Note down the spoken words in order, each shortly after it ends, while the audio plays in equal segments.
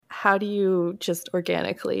how do you just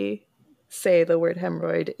organically say the word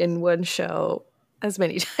hemorrhoid in one show as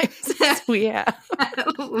many times as we have?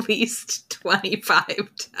 At least 25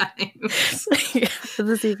 times. Yeah, does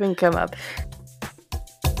this even come up?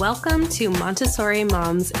 Welcome to Montessori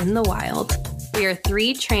Moms in the Wild. We are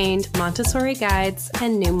 3 trained Montessori guides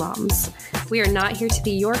and new moms. We are not here to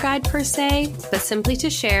be your guide per se, but simply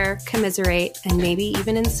to share, commiserate, and maybe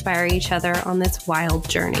even inspire each other on this wild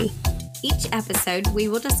journey. Each episode, we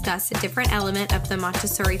will discuss a different element of the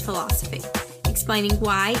Montessori philosophy, explaining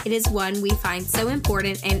why it is one we find so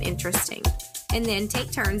important and interesting, and then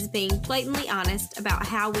take turns being blatantly honest about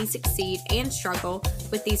how we succeed and struggle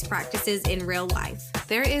with these practices in real life.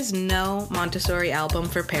 There is no Montessori album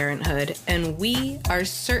for parenthood, and we are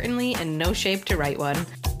certainly in no shape to write one.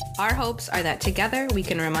 Our hopes are that together we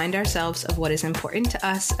can remind ourselves of what is important to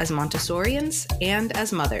us as Montessorians and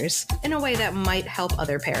as mothers in a way that might help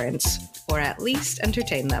other parents, or at least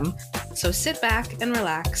entertain them. So sit back and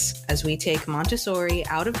relax as we take Montessori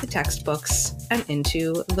out of the textbooks and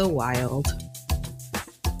into the wild.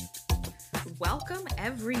 Welcome,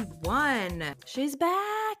 everyone. She's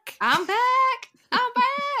back. I'm back.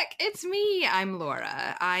 It's me. I'm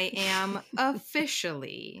Laura. I am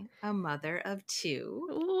officially a mother of 2.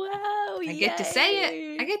 Whoa, I get to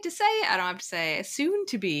say it. I don't have to say soon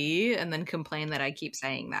to be and then complain that I keep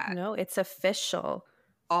saying that. No, it's official.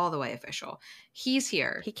 All the way official. He's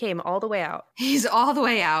here. He came all the way out. He's all the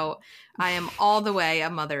way out. I am all the way a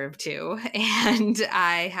mother of 2. And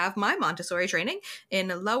I have my Montessori training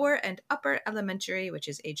in lower and upper elementary, which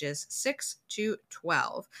is ages 6 to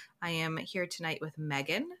 12. I am here tonight with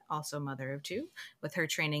Megan, also mother of 2, with her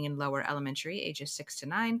training in lower elementary, ages 6 to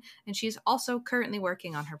 9. And she's also currently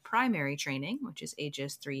working on her primary training, which is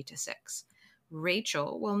ages 3 to 6.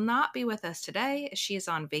 Rachel will not be with us today. She is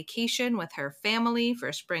on vacation with her family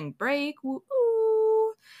for spring break.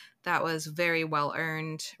 Woo-hoo. That was very well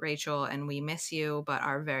earned, Rachel, and we miss you, but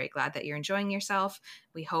are very glad that you're enjoying yourself.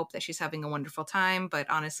 We hope that she's having a wonderful time, but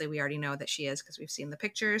honestly, we already know that she is because we've seen the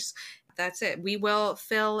pictures. That's it. We will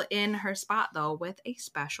fill in her spot, though, with a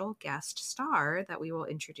special guest star that we will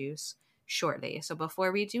introduce shortly. So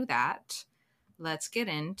before we do that, let's get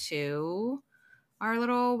into our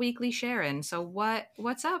little weekly share-in. So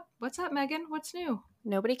what's up? What's up, Megan? What's new?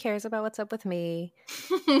 Nobody cares about what's up with me.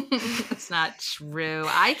 That's not true.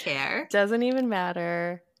 I care. Doesn't even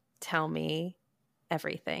matter. Tell me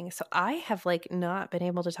everything. So I have not been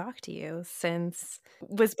able to talk to you since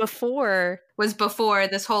was before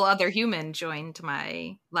this whole other human joined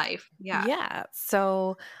my life. Yeah. Yeah.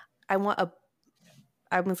 So I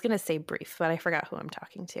was going to say brief, but I forgot who I'm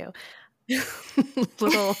talking to.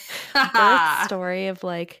 Little birth story of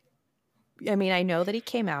I know that he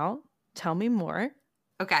came out. Tell me more.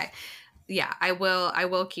 Okay. Yeah, I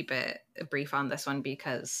will keep it brief on this one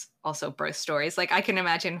because also birth stories. I can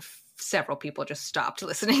imagine several people just stopped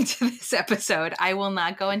listening to this episode. I will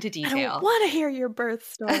not go into detail. I don't want to hear your birth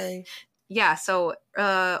story. Yeah, so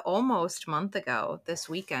almost a month ago, this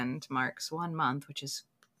weekend marks 1 month, which is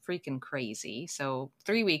freaking crazy. So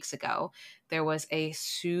 3 weeks ago, there was a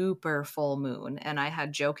super full moon, and I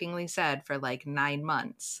had jokingly said for 9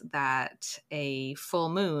 months that a full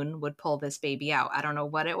moon would pull this baby out. I don't know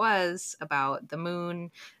what it was about the moon.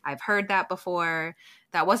 I've heard that before.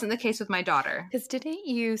 That wasn't the case with my daughter. Because didn't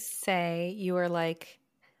you say you were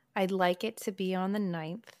I'd like it to be on the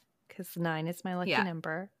 9th because 9 is my lucky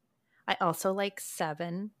number. I also like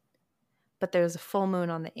 7. But there was a full moon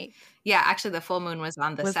on the 8th. Yeah, actually, the full moon was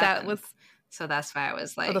on the 7th. So that's why I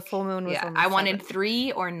was the full moon was on the 7th. I wanted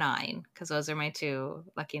 3 or 9 because those are my 2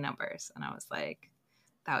 lucky numbers. And I was like,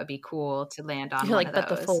 that would be cool to land on one of those. But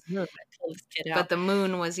the full moon. But the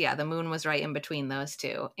moon was right in between those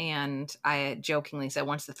 2. And I jokingly said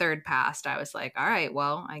once the 3rd passed, I was like, all right,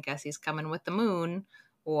 well, I guess he's coming with the moon.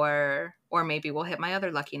 Or maybe we'll hit my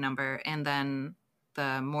other lucky number. And then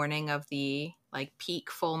the morning of the peak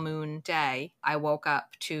full moon day, I woke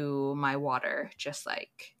up to my water just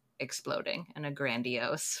exploding in a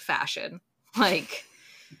grandiose fashion.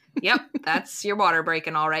 Yep, that's your water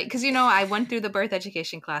breaking all right. Because, I went through the birth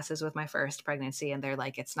education classes with my first pregnancy, and they're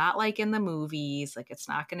it's not like in the movies. It's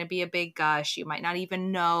not going to be a big gush. You might not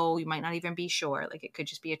even know. You might not even be sure. It could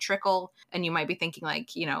just be a trickle. And you might be thinking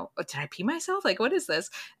oh, did I pee myself? What is this?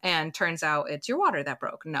 And turns out it's your water that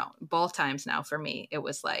broke. No, both times now for me, it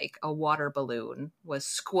was a water balloon was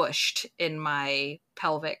squished in my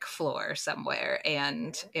pelvic floor somewhere,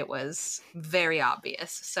 and it was very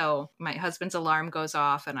obvious. So my husband's alarm goes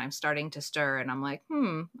off and I'm starting to stir, and I'm like,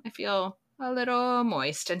 I feel a little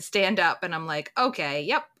moist and stand up. And I'm like, okay,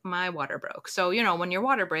 yep, my water broke. So, when your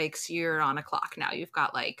water breaks, you're on a clock now. You've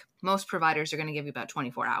got most providers are going to give you about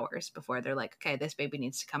 24 hours before they're like, okay, this baby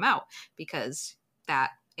needs to come out, because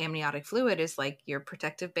that amniotic fluid is like your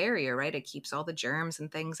protective barrier, right? It keeps all the germs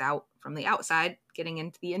and things out from the outside, getting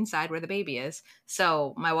into the inside where the baby is.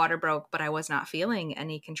 So my water broke, but I was not feeling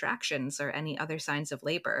any contractions or any other signs of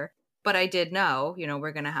labor. But I did know,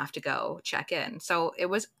 we're going to have to go check in. So it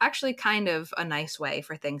was actually kind of a nice way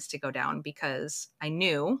for things to go down, because I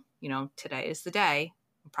knew, today is the day.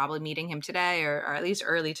 I'm probably meeting him today or at least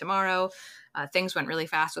early tomorrow. Things went really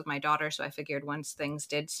fast with my daughter, so I figured once things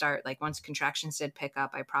did start, once contractions did pick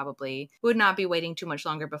up, I probably would not be waiting too much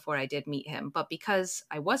longer before I did meet him. But because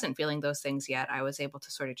I wasn't feeling those things yet, I was able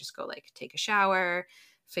to sort of just go take a shower,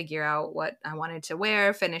 figure out what I wanted to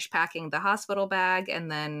wear, finish packing the hospital bag, and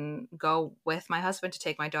then go with my husband to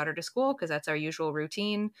take my daughter to school, because that's our usual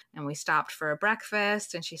routine. And we stopped for a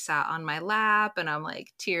breakfast, and she sat on my lap, and I'm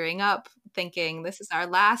tearing up, thinking this is our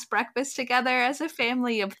last breakfast together as a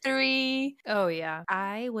family of 3. Oh, yeah.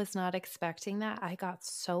 I was not expecting that. I got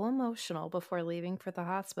so emotional before leaving for the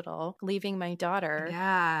hospital, leaving my daughter.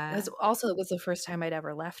 Yeah. It was the first time I'd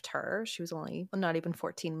ever left her. She was only not even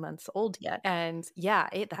 14 months old yet. And yeah,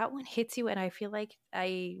 that one hits you. And I feel like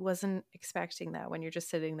I wasn't expecting that when you're just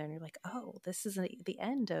sitting there and you're like, oh, this is the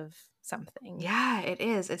end of something. Yeah, it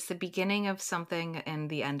is. It's the beginning of something and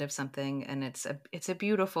the end of something. And it's a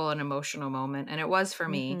beautiful and emotional moment. And it was for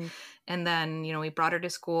me. Mm-hmm. And then, we brought her to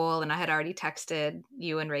school, and I had already texted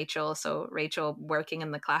you and Rachel. So Rachel, working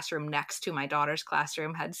in the classroom next to my daughter's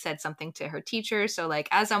classroom, had said something to her teacher. So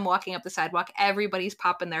as I'm walking up the sidewalk, everybody's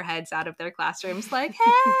popping their heads out of their classrooms like,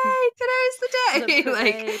 hey, today's the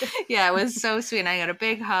day. Yeah, it was so sweet. And I got a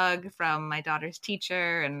big hug from my daughter's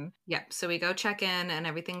teacher. And so we go check in, and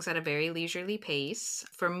everything's at a very leisurely pace.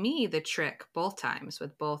 For me, the trick both times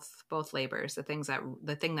with both labors, the thing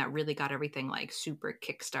that really got everything super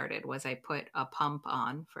kick-started was I put a pump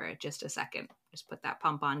on for just a second. Just put that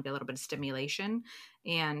pump on, get a little bit of stimulation,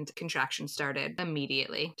 and contraction started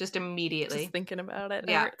immediately. Just thinking about it.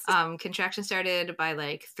 Yeah. Contraction started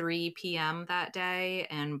by 3 p.m. that day.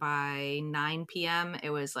 And by 9 p.m., it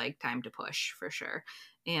was time to push for sure.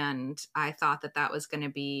 And I thought that was going to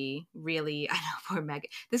be really, I know, poor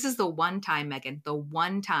Megan. This is the one time, Megan,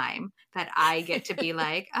 that I get to be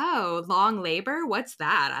oh, long labor? What's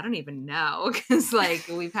that? I don't even know. Because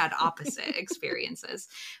we've had opposite experiences.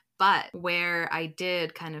 But where I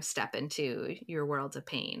did kind of step into your worlds of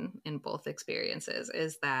pain in both experiences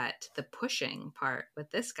is that the pushing part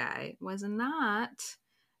with this guy was not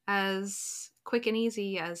as quick and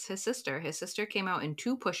easy as his sister. His sister came out in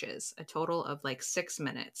 2 pushes, a total of 6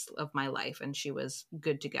 minutes of my life, and she was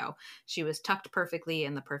good to go. She was tucked perfectly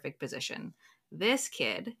in the perfect position. This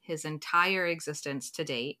kid, his entire existence to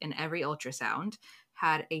date in every ultrasound,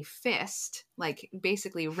 had a fist,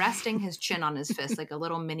 basically resting his chin on his fist, like a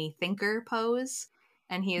little mini thinker pose.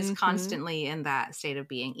 And he is constantly in that state of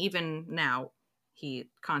being. Even now, he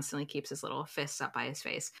constantly keeps his little fists up by his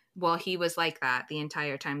face. Well, he was like that the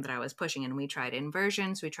entire time that I was pushing. And we tried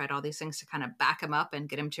inversions. We tried all these things to kind of back him up and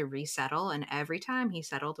get him to resettle. And every time he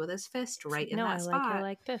settled with his fist right in that spot. I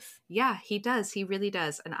like this. Yeah, he does. He really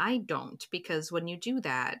does. And I don't, because when you do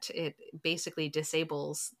that, it basically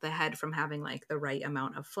disables the head from having the right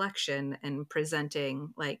amount of flexion and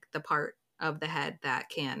presenting the part of the head that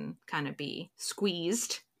can kind of be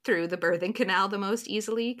squeezed through the birthing canal the most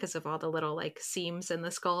easily because of all the little seams in the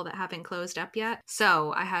skull that haven't closed up yet.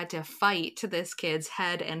 So I had to fight this kid's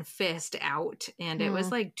head and fist out, and it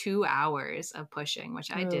was 2 hours of pushing, which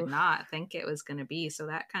I did not think it was going to be. So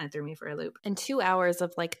that kind of threw me for a loop. And 2 hours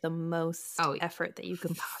of the most effort that you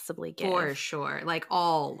can possibly give. For sure.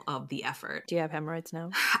 All of the effort. Do you have hemorrhoids now?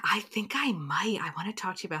 I think I might. I want to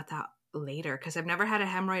talk to you about that later because I've never had a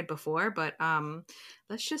hemorrhoid before, but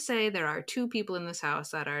let's just say there are 2 people in this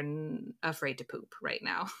house that are afraid to poop right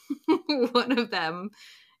now. One of them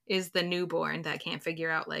is the newborn that can't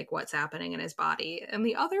figure out what's happening in his body, and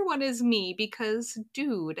the other one is me because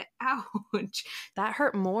dude, ouch, that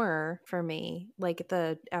hurt more for me.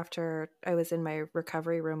 After I was in my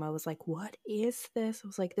recovery room, I was like, what is this? I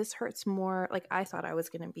was like, this hurts more. I thought I was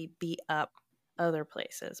gonna be beat up other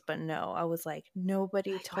places, but no, I was like,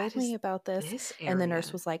 nobody told me about this. And the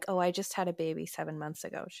nurse was like, oh, I just had a baby 7 months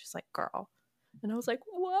ago. She's like, girl. And I was like,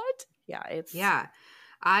 what? Yeah.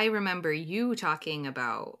 I remember you talking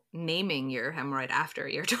about naming your hemorrhoid after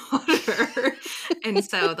your daughter. And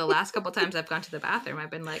so the last couple times I've gone to the bathroom, I've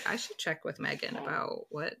been like, I should check with Megan about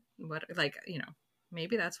what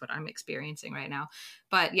maybe that's what I'm experiencing right now.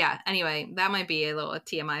 But yeah, anyway, that might be a little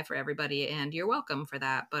TMI for everybody, and you're welcome for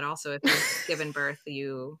that. But also, if you've given birth,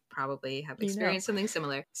 you probably have experienced something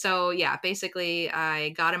similar. So yeah, basically, I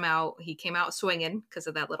got him out. He came out swinging because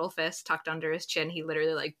of that little fist tucked under his chin. He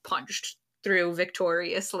literally like punched through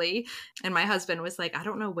victoriously. And my husband was like, I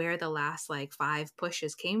don't know where the last like 5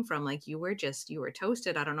 pushes came from. Like you were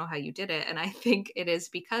toasted. I don't know how you did it. And I think it is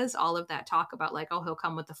because all of that talk about like, oh, he'll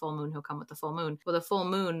come with the full moon. He'll come with the full moon. Well, the full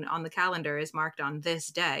moon on the calendar is marked on this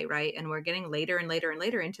day, right? And we're getting later and later and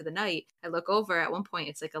later into the night. I look over at one point,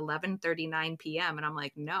 it's like 11:39 p.m. And I'm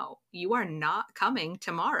like, no, you are not coming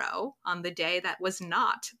tomorrow on the day that was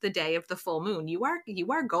not the day of the full moon. You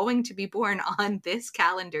are going to be born on this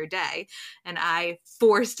calendar day. And I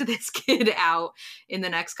forced this kid out in the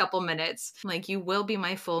next couple minutes. Like, you will be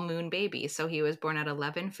my full moon baby. So he was born at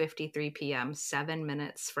 11:53 p.m., 7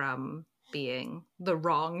 minutes from being the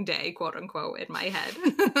wrong day, quote unquote, in my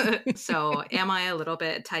head. So am I a little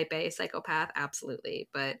bit type A psychopath? Absolutely.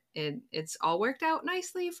 But it's all worked out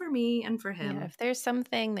nicely for me and for him. Yeah, if there's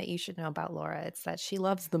something that you should know about Laura, it's that she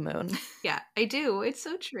loves the moon. Yeah, I do. It's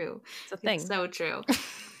so true. It's a thing. It's so true.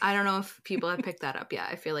 I don't know if people have picked that up yet.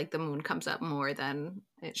 I feel like the moon comes up more than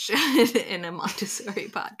it should in a Montessori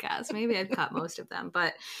podcast. Maybe I've cut most of them,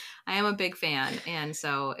 but I am a big fan. And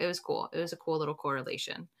so it was cool. It was a cool little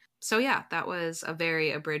correlation. So yeah, that was a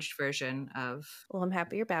very abridged version of... Well, I'm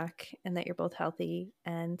happy you're back and that you're both healthy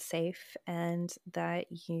and safe and that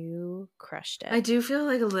you crushed it. I do feel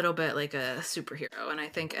like a little bit like a superhero. And I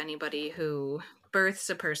think anybody who births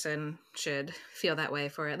a person should feel that way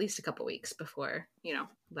for at least a couple weeks before,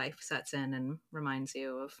 life sets in and reminds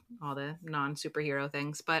you of all the non-superhero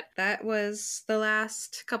things. But that was the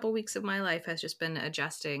last couple weeks of my life, has just been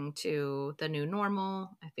adjusting to the new normal.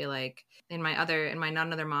 I feel like in my Not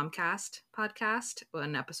Another Momcast podcast,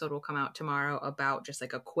 an episode will come out tomorrow about just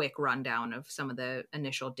like a quick rundown of some of the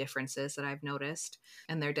initial differences that I've noticed.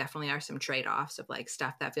 And there definitely are some trade-offs of like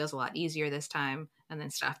stuff that feels a lot easier this time, and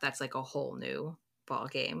then stuff that's like a whole new ball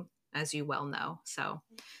game, as you well know. So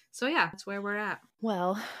yeah, that's where we're at.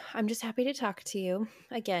 Well, I'm just happy to talk to you.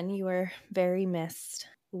 Again, you were very missed.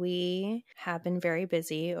 We have been very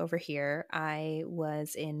busy over here. I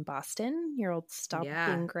was in Boston, your old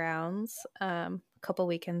stomping grounds, a couple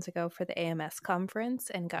weekends ago for the AMS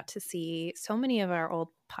conference, and got to see so many of our old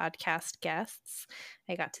podcast guests.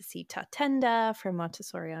 I got to see Tatenda from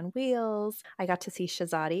Montessori on Wheels. I got to see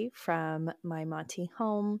Shazadi from My Monty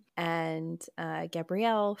Home, and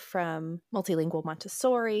Gabrielle from Multilingual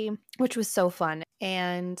Montessori, which was so fun.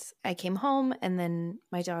 And I came home, and then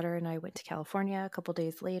my daughter and I went to California a couple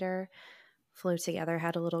days later, flew together,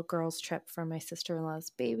 had a little girls trip for my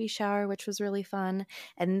sister-in-law's baby shower, which was really fun.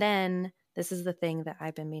 And then this is the thing that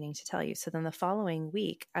I've been meaning to tell you. So then the following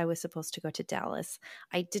week, I was supposed to go to Dallas.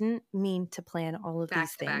 I didn't mean to plan all of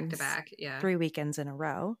these things back, yeah. 3 weekends in a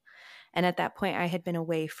row. And at that point, I had been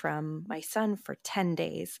away from my son for 10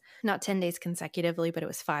 days. Not 10 days consecutively, but it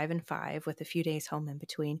was 5 and 5 with a few days home in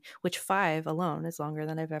between, which 5 alone is longer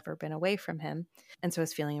than I've ever been away from him. And so I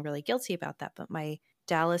was feeling really guilty about that. But my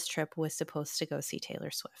Dallas trip was supposed to go see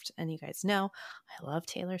Taylor Swift. And you guys know I love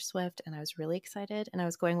Taylor Swift, and I was really excited. And I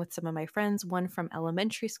was going with some of my friends, one from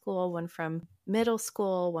elementary school, one from middle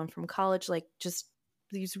school, one from college, like just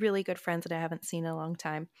these really good friends that I haven't seen in a long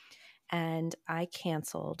time. And I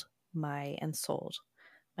canceled sold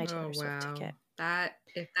my Taylor Swift ticket.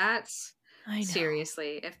 If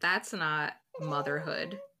that's not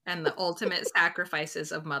motherhood and the ultimate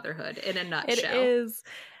sacrifices of motherhood in a nutshell.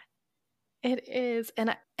 It is.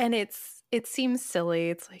 And it seems silly.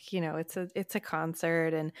 It's like, it's a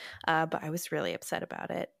concert, and but I was really upset about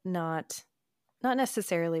it. Not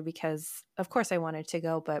necessarily because of course I wanted to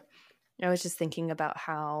go, but I was just thinking about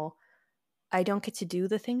how I don't get to do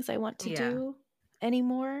the things I want to do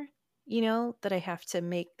anymore, that I have to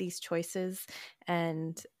make these choices.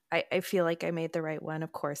 And I feel like I made the right one.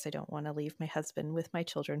 Of course, I don't want to leave my husband with my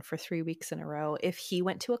children for 3 weeks in a row. If he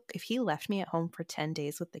left me at home for 10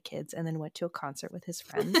 days with the kids and then went to a concert with his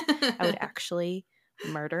friends, I would actually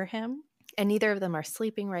murder him. And neither of them are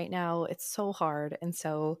sleeping right now. It's so hard. And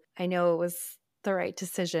so I know it was the right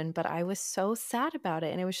decision, but I was so sad about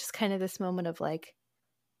it. And it was just kind of this moment of like,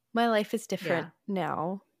 my life is different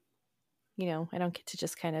now. I don't get to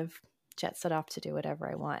just kind of jet set off to do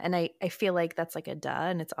whatever I want. And I feel like that's like a duh,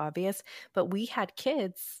 and it's obvious. But we had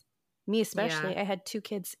kids, me especially. I had 2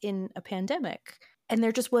 kids in a pandemic, and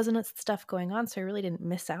there just wasn't stuff going on. So I really didn't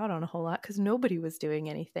miss out on a whole lot because nobody was doing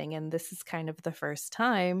anything. And this is kind of the first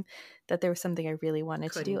time that there was something I really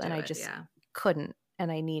wanted to do, and I just couldn't.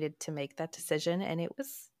 And I needed to make that decision. And it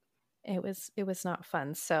was it was not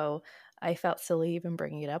fun. So I felt silly even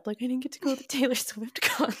bringing it up. Like, I didn't get to go to the Taylor Swift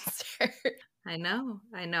concert. I know.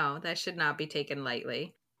 That should not be taken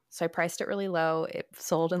lightly. So I priced it really low. It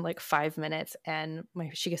sold in like 5 minutes, and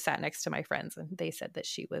she sat next to my friends, and they said that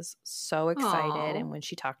she was so excited. Aww. And when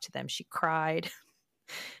she talked to them, she cried.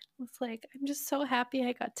 I was like, I'm just so happy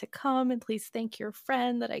I got to come, and please thank your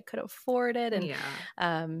friend that I could afford it. And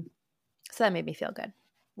so that made me feel good.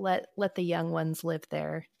 Let the young ones live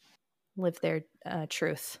their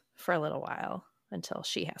truth for a little while until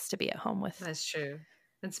she has to be at home with. That's true.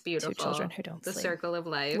 It's beautiful. 2 children who don't the sleep. Circle of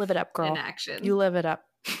life. Live it up, girl. In action. You live it up.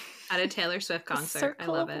 At a Taylor Swift concert.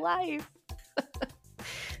 Circle I love of it. Life.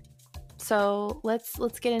 So let's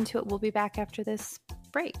get into it. We'll be back after this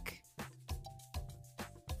break.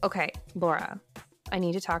 Okay, Laura, I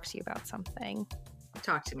need to talk to you about something.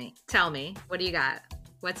 Talk to me. Tell me. What do you got?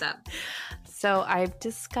 What's up? So I've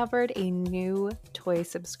discovered a new toy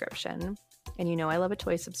subscription. And you know I love a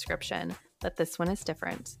toy subscription, but this one is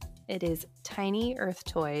different. It is Tiny Earth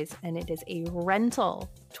Toys, and it is a rental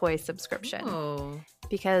toy subscription. Oh.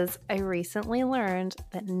 Because I recently learned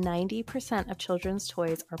that 90% of children's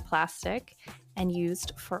toys are plastic and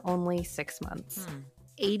used for only 6 months.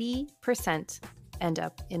 80% end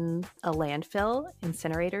up in a landfill,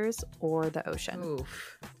 incinerators, or the ocean.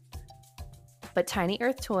 Oof. But Tiny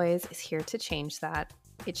Earth Toys is here to change that.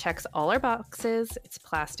 It checks all our boxes. It's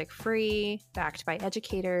plastic free, backed by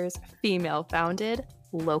educators, female founded,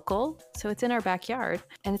 local, so it's in our backyard,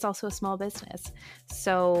 and it's also a small business.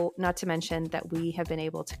 So not to mention that we have been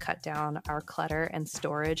able to cut down our clutter and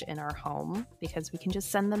storage in our home because we can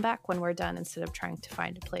just send them back when we're done instead of trying to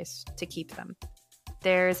find a place to keep them.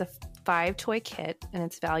 There's a 5-toy kit, and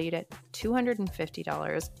it's valued at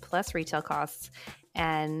 $250 plus retail costs,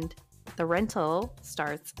 and the rental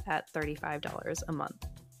starts at $35 a month,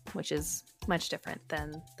 which is much different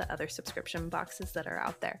than the other subscription boxes that are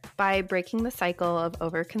out there. By breaking the cycle of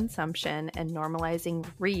overconsumption and normalizing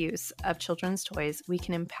reuse of children's toys, we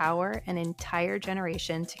can empower an entire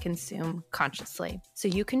generation to consume consciously. So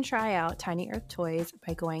you can try out Tiny Earth Toys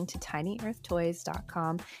by going to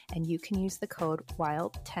tinyearthtoys.com, and you can use the code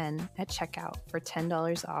WILD10 at checkout for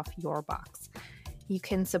 $10 off your box. You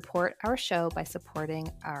can support our show by supporting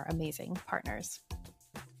our amazing partners.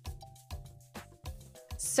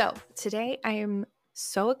 So today I am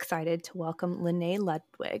so excited to welcome Lenay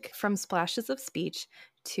Ludwig from Splashes of Speech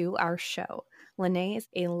to our show. Lenay is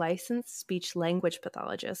a licensed speech language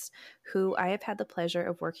pathologist who I have had the pleasure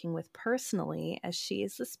of working with personally, as she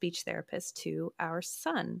is the speech therapist to our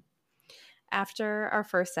son. After our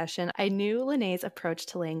first session, I knew Lenay's approach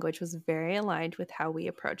to language was very aligned with how we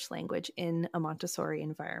approach language in a Montessori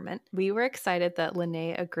environment. We were excited that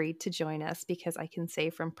Lenay agreed to join us because I can say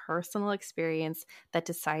from personal experience that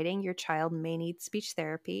deciding your child may need speech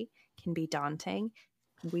therapy can be daunting.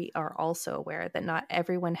 We are also aware that not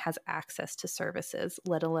everyone has access to services,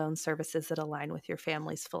 let alone services that align with your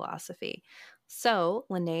family's philosophy. So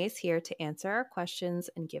Lenay is here to answer our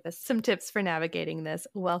questions and give us some tips for navigating this.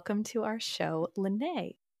 Welcome to our show,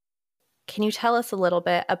 Lenay. Can you tell us a little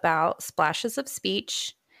bit about Splashes of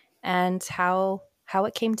Speech and how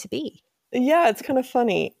it came to be? Yeah, it's kind of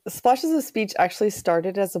funny. Splashes of Speech actually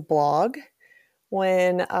started as a blog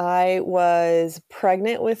when I was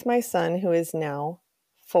pregnant with my son, who is now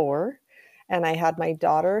 4, and I had my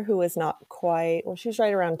daughter who was not quite, well, she was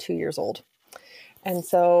right around 2 years old. And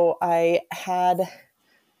so I had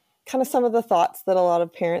kind of some of the thoughts that a lot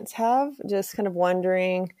of parents have, just kind of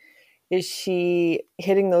wondering, is she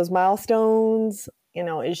hitting those milestones? You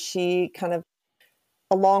know, is she kind of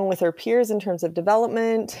along with her peers in terms of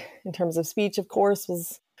development, in terms of speech, of course,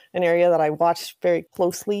 was an area that I watched very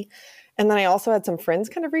closely. And then I also had some friends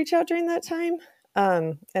kind of reach out during that time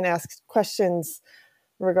and ask questions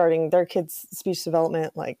regarding their kids' speech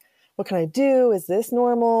development, like, what can I do? Is this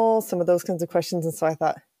normal? Some of those kinds of questions. And so I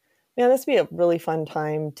thought, yeah, this would be a really fun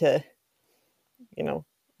time to, you know,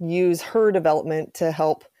 use her development to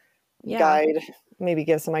help guide, maybe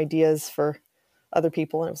give some ideas for other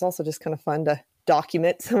people. And it was also just kind of fun to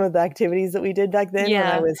document some of the activities that we did back then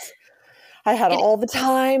when I had all the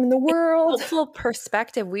time in the world. Helpful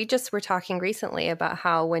perspective. We just were talking recently about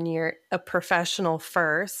how when you're a professional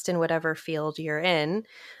first in whatever field you're in,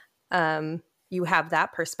 you have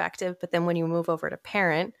that perspective. But then when you move over to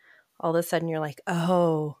parent, all of a sudden you're like,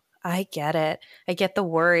 oh, I get it. I get the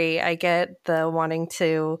worry. I get the wanting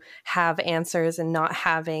to have answers and not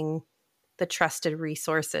having the trusted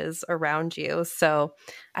resources around you. So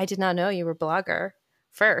I did not know you were a blogger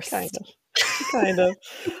first. Kind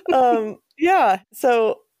of. Yeah.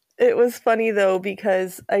 So It was funny though,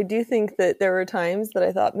 because I do think that there were times that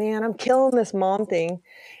I thought, man, I'm killing this mom thing.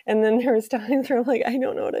 And then there was times where I'm like, I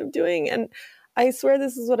don't know what I'm doing. And I swear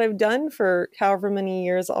this is what I've done for however many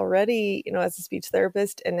years already, as a speech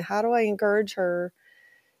therapist. And how do I encourage her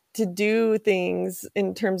to do things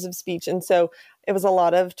in terms of speech? And so it was a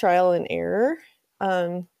lot of trial and error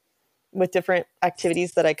with different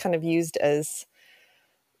activities that I kind of used as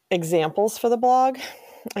examples for the blog.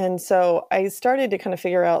 And so I started to kind of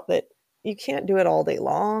figure out that you can't do it all day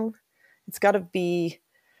long. It's got to be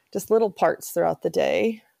just little parts throughout the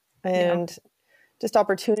day and just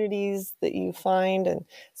opportunities that you find. And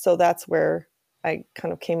so that's where I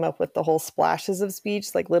kind of came up with the whole splashes of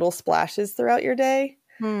speech, like little splashes throughout your day,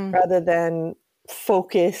 rather than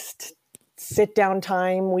focused sit down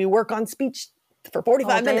time. We work on speech for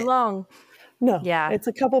 45 all day minutes. long. No, Yeah. It's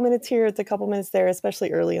a couple minutes here, it's a couple minutes there,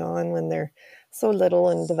 especially early on when they're so little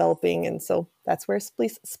and developing. And so that's where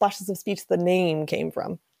Splashes of Speech, the name, came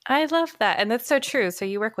from. I love that. And that's so true. So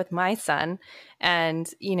you work with my son and,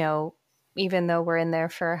 even though we're in there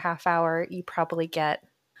for a half hour, you probably get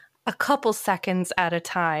a couple seconds at a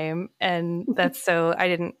time. And that's so I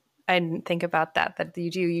didn't think about that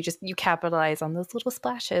you capitalize on those little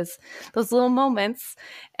splashes, those little moments,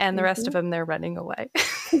 and the rest of them, they're running away.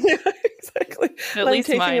 Yeah, exactly. At I'm least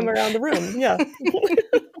chasing mine. him around the room. Yeah.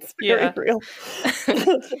 It's very real.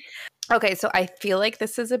 Okay, so I feel like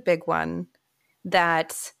this is a big one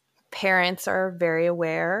that parents are very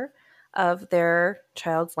aware of their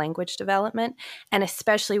child's language development. And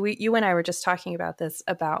especially you and I were just talking about this,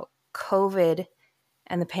 about COVID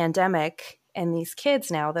and the pandemic, and these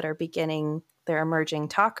kids now that are beginning their emerging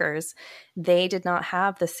talkers, they did not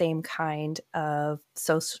have the same kind of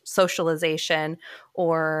socialization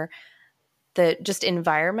or the just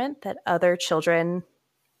environment that other children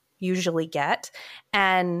usually get.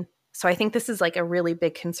 And so I think this is like a really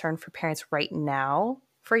big concern for parents right now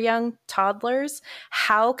for young toddlers.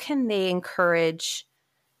 How can caregivers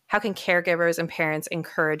and parents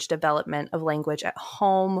encourage development of language at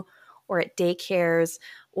home or at daycares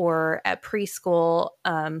or at preschool,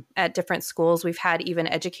 at different schools? We've had even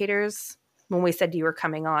educators, when we said you were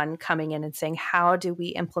coming in and saying, how do we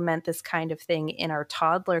implement this kind of thing in our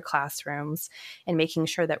toddler classrooms and making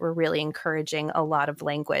sure that we're really encouraging a lot of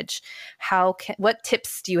language? What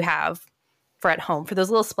tips do you have for at home, for those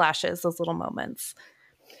little splashes, those little moments?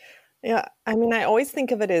 Yeah. I mean, I always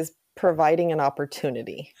think of it as providing an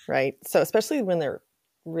opportunity, right? So especially when they're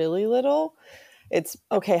really little, it's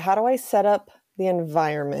okay, how do I set up the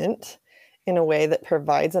environment in a way that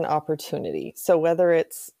provides an opportunity? So whether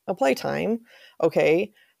it's a playtime,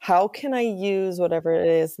 okay, how can I use whatever it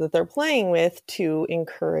is that they're playing with to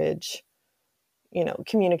encourage,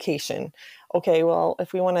 communication? Okay, well,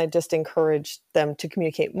 if we want to just encourage them to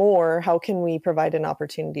communicate more, how can we provide an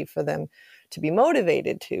opportunity for them to be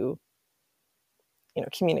motivated to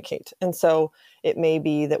communicate? And so it may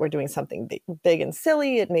be that we're doing something big and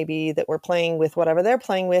silly. It may be that we're playing with whatever they're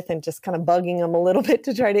playing with and just kind of bugging them a little bit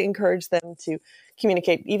to try to encourage them to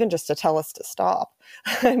communicate, even just to tell us to stop.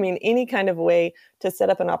 I mean, any kind of way to set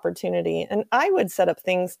up an opportunity. And I would set up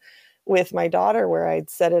things with my daughter where I'd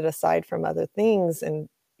set it aside from other things. And,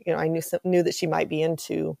 I knew that she might be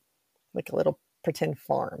into like a little pretend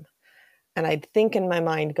farm. And I'd think in my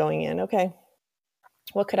mind going in, okay,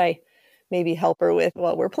 what could I maybe help her with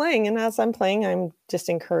while we're playing? And as I'm playing, I'm just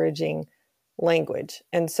encouraging language.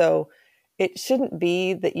 And so it shouldn't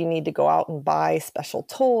be that you need to go out and buy special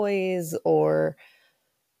toys, or,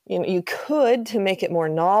 you could to make it more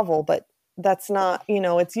novel, but that's not,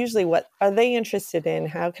 it's usually what are they interested in?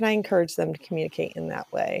 How can I encourage them to communicate in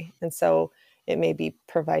that way? And so it may be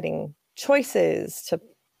providing choices to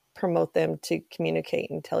promote them to communicate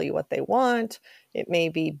and tell you what they want. It may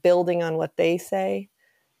be building on what they say.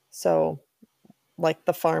 So like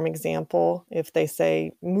the farm example, if they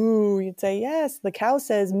say moo, you'd say, yes, the cow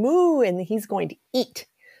says moo, and he's going to eat.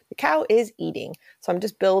 The cow is eating. So I'm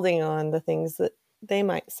just building on the things that they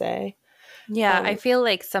might say. Yeah, I feel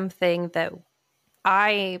like something that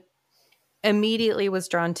I immediately was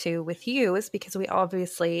drawn to with you is because we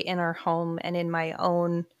obviously in our home and in my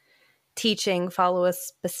own teaching follow a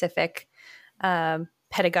specific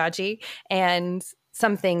pedagogy, and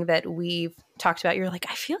something that we've talked about, you're like,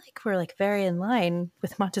 I feel like we're like very in line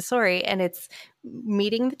with Montessori, and it's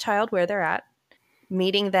meeting the child where they're at,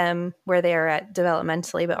 meeting them where they are at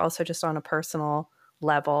developmentally, but also just on a personal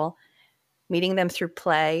level, meeting them through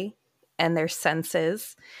play and their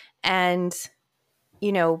senses, and,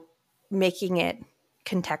 making it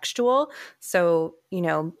contextual. So,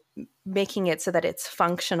 making it so that it's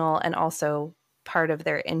functional and also part of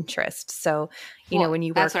their interest. So, you know, when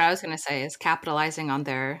you that's work, what I was going to say, is capitalizing on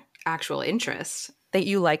their actual interests. that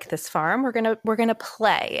you like this farm, we're gonna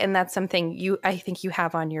play. And that's something I think you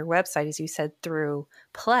have on your website, as you said, through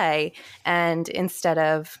play. And instead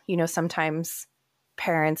of, you know, sometimes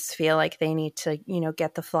parents feel like they need to, you know,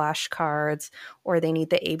 get the flashcards, or they need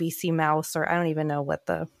the ABC mouse, or I don't even know what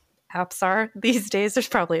the apps are these days. There's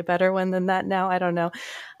probably a better one than that now. I don't know.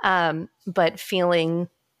 But feeling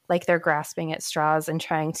like they're grasping at straws and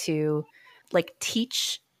trying to like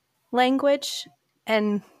teach language,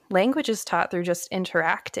 and language is taught through just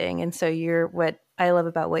interacting. And so what I love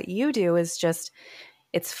about what you do is just,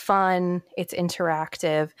 it's fun, it's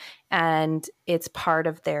interactive, and it's part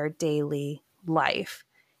of their daily life,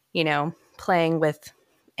 you know, playing with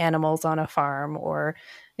animals on a farm. Or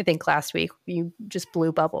I think last week you just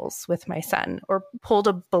blew bubbles with my son, or pulled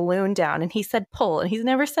a balloon down, and he said pull, and he's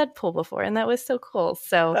never said pull before. And that was so cool.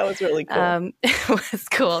 So That was really cool. it was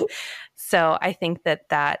cool. So I think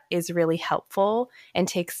that is really helpful and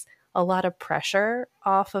takes a lot of pressure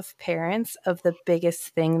off of parents. Of the biggest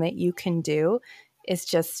thing that you can do is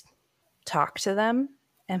just talk to them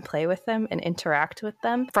and play with them and interact with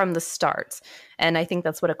them from the start. And I think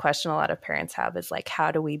that's what a question a lot of parents have, is like,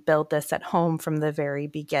 how do we build this at home from the very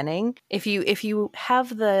beginning? If you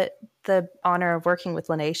have the honor of working with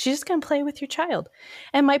Lenay, she's just going to play with your child,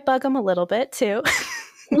 and might bug them a little bit too,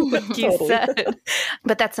 like you said.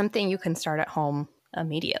 But that's something you can start at home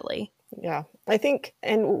immediately. Yeah, I think,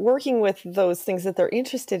 and working with those things that they're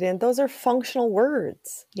interested in, those are functional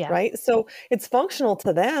words, right? So it's functional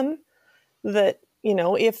to them that, you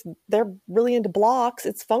know, if they're really into blocks,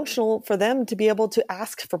 it's functional for them to be able to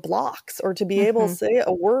ask for blocks, or to be able to say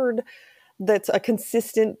a word that's a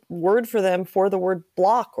consistent word for them for the word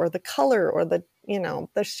block, or the color, or the, you know,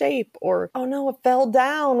 the shape, or, oh no, it fell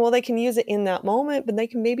down. Well, they can use it in that moment, but they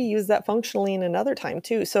can maybe use that functionally in another time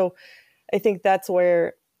too. So I think that's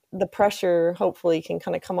where the pressure hopefully can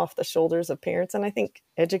kind of come off the shoulders of parents. And I think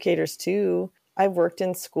educators too. I've worked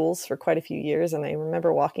in schools for quite a few years, and I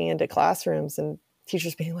remember walking into classrooms and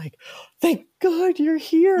teachers being like, thank God you're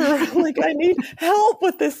here. Like, I need help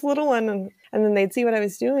with this little one. And then they'd see what I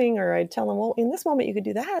was doing, or I'd tell them, well, in this moment you could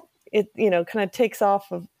do that. It, you know, kind of takes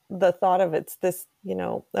off of the thought of it's this, you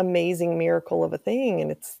know, amazing miracle of a thing.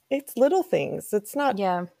 And it's little things. It's not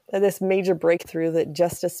this major breakthrough that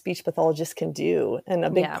just a speech pathologist can do. And a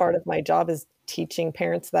big part of my job is teaching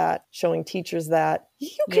parents that, showing teachers that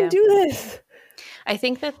you can do this. I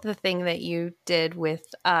think that the thing that you did with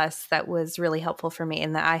us that was really helpful for me,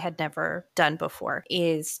 and that I had never done before,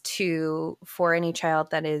 is for any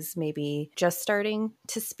child that is maybe just starting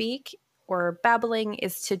to speak or babbling,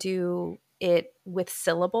 is to do it with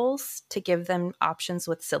syllables, to give them options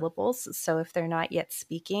with syllables. So if they're not yet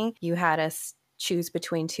speaking, you had us choose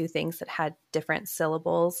between two things that had different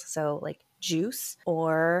syllables. So like juice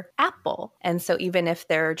or apple. And so even if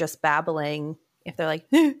they're just babbling, if they're like,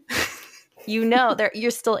 you know, you're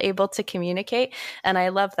still able to communicate. And I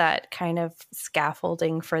love that kind of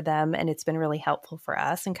scaffolding for them. And it's been really helpful for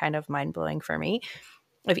us, and kind of mind-blowing for me,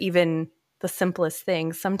 of even the simplest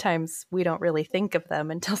things. Sometimes we don't really think of them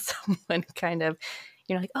until someone kind of,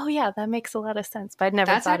 you know, like, oh yeah, that makes a lot of sense. But I'd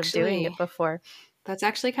never thought of doing it before. That's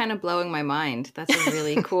actually kind of blowing my mind. That's a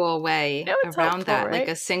really cool way around helpful, that. Right? Like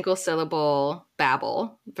a single syllable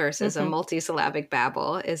babble versus a multisyllabic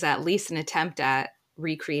babble is at least an attempt at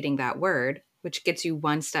recreating that word, which gets you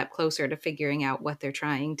one step closer to figuring out what they're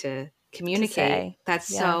trying to communicate. That's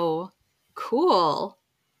so cool.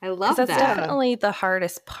 I love that. That's definitely the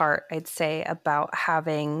hardest part, I'd say, about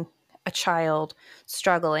having a child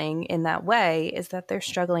struggling in that way, is that they're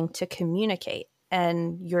struggling to communicate,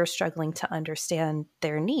 and you're struggling to understand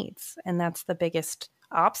their needs. And that's the biggest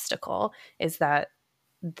obstacle, is that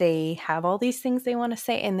they have all these things they want to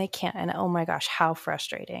say and they can't. And oh my gosh, how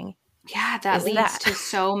frustrating. Yeah, that leads to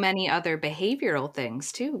so many other behavioral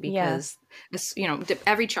things too, because you know,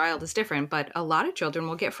 every child is different, but a lot of children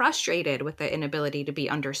will get frustrated with the inability to be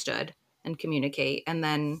understood and communicate. And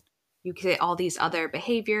then you get all these other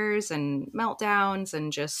behaviors and meltdowns,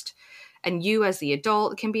 and you as the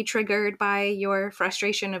adult can be triggered by your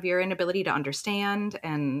frustration of your inability to understand.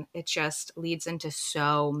 And it just leads into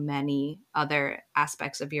so many other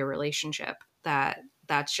aspects of your relationship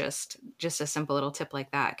that's just a simple little tip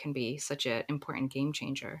like that can be such an important game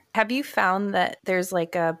changer. Have you found that there's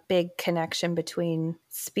like a big connection between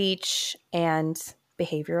speech and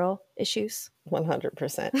behavioral issues?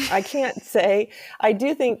 100%. I can't say. I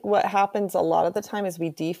do think what happens a lot of the time is we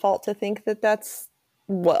default to think that that's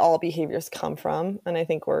what all behaviors come from. And I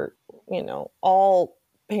think we're, you know, all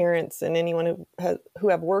parents and anyone who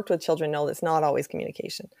have worked with children know that's not always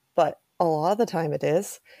communication. But a lot of the time it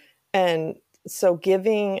is. And so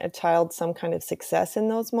giving a child some kind of success in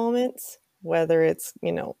those moments, whether it's,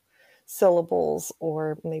 syllables,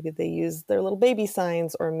 or maybe they use their little baby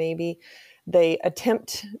signs, or maybe they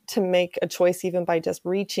attempt to make a choice even by just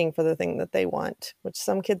reaching for the thing that they want, which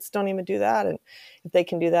some kids don't even do that. And if they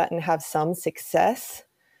can do that and have some success,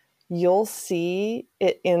 you'll see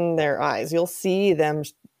it in their eyes. You'll see them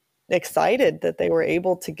excited that they were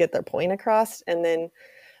able to get their point across. And then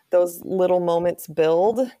those little moments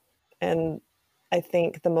build. And I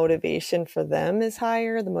think the motivation for them is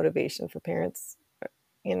higher. The motivation for parents,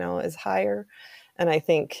 is higher. And I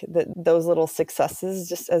think that those little successes,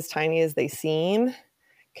 just as tiny as they seem,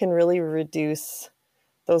 can really reduce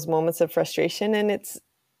those moments of frustration. And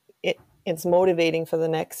it's motivating for the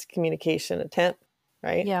next communication attempt,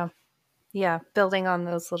 right? Yeah. Building on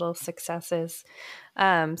those little successes.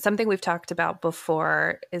 Something we've talked about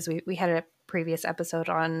before is we had a previous episode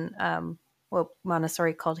on what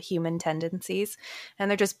Montessori called human tendencies.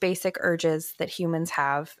 And they're just basic urges that humans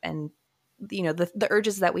have. And, the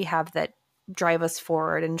urges that we have that drive us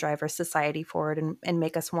forward and drive our society forward and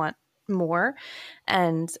make us want more.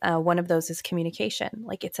 And one of those is communication.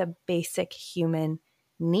 Like, it's a basic human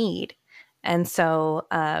need. And so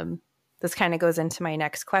this kind of goes into my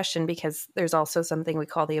next question, because there's also something we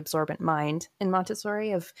call the absorbent mind in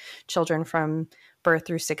Montessori of children from birth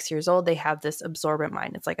through 6 years old. They have this absorbent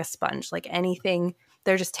mind. It's like a sponge, like anything,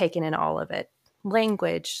 they're just taking in all of it.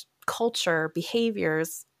 Language, culture,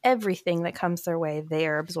 behaviors, everything that comes their way, they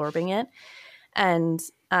are absorbing it. And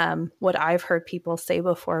what I've heard people say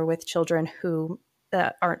before with children who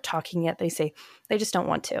aren't talking yet, they say they just don't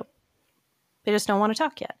want to. They just don't want to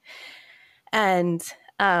talk yet. And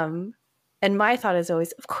my thought is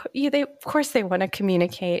always, of course they want to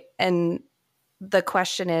communicate. And the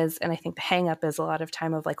question is, and I think the hang up is a lot of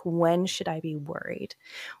time of like, when should I be worried?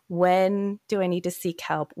 When do I need to seek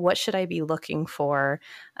help? What should I be looking for?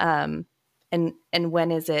 And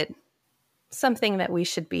when is it something that we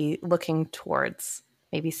should be looking towards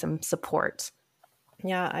maybe some support?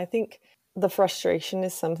 Yeah, I think the frustration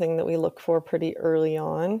is something that we look for pretty early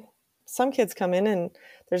on. Some kids come in and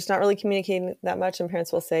they're just not really communicating that much, and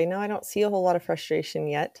parents will say, no, I don't see a whole lot of frustration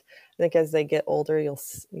yet. I think as they get older, you'll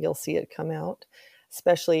see it come out,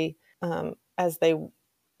 especially as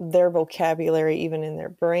their vocabulary, even in their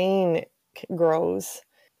brain, grows.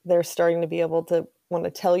 They're starting to be able to want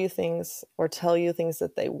to tell you things, or tell you things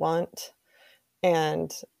that they want.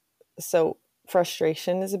 And so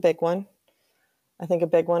frustration is a big one. I think a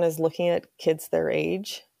big one is looking at kids their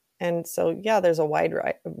age. And so, yeah, there's a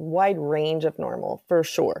wide range of normal for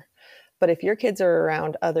sure. But if your kids are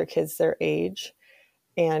around other kids their age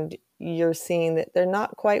and you're seeing that they're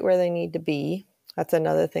not quite where they need to be, that's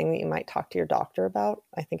another thing that you might talk to your doctor about.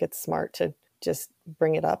 I think it's smart to just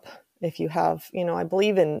bring it up. If you have, I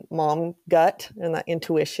believe in mom gut and that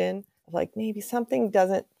intuition, like maybe something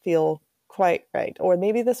doesn't feel quite right. Or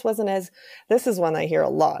maybe this is one I hear a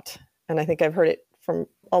lot. And I think I've heard it from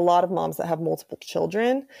a lot of moms that have multiple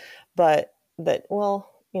children, but that,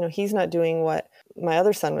 he's not doing what my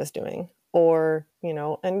other son was doing. Or,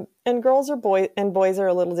 and girls and boys are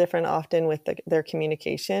a little different often with their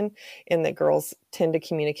communication, in that girls tend to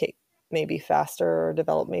communicate maybe faster or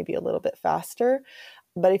develop maybe a little bit faster.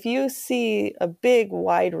 But if you see a big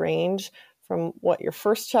wide range from what your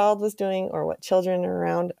first child was doing or what children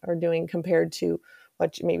around are doing compared to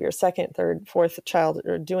what maybe your second, third, fourth child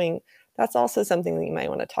are doing, that's also something that you might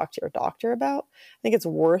want to talk to your doctor about. I think it's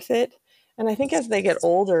worth it. And I think as they get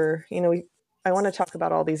older, I want to talk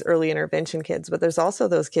about all these early intervention kids, but there's also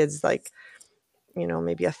those kids like,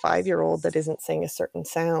 maybe a 5-year-old that isn't saying a certain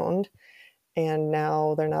sound, and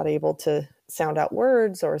now they're not able to sound out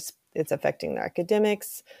words, or it's affecting their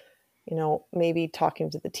academics. Maybe talking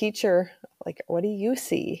to the teacher, like, what do you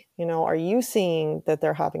see? Are you seeing that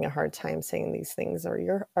they're having a hard time saying these things,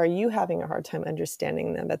 or are you having a hard time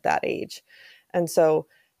understanding them at that age? And so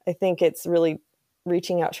I think it's really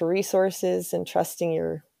reaching out to resources and trusting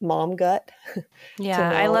your mom gut.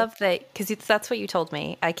 Yeah, I love that, because that's what you told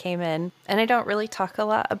me. I came in, and I don't really talk a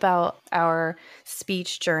lot about our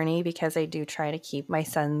speech journey, because I do try to keep my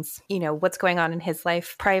son's, what's going on in his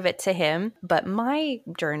life private to him. But my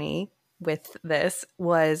journey with this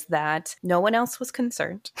was that no one else was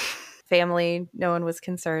concerned. Family, no one was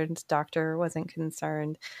concerned. Doctor wasn't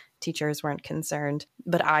concerned. Teachers weren't concerned,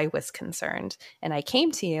 but I was concerned. And I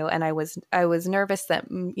came to you, and I was nervous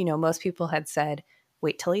that, most people had said,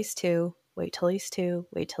 wait till he's 2, wait till he's 2,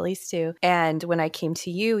 wait till he's 2. And when I came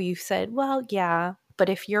to you, you said, well, yeah, but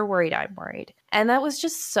if you're worried, I'm worried. And that was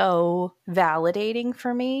just so validating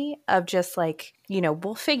for me of just like,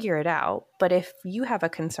 we'll figure it out. But if you have a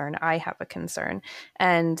concern, I have a concern.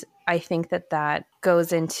 And I think that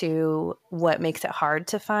goes into what makes it hard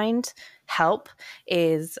to find help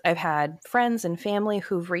is I've had friends and family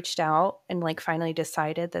who've reached out and like finally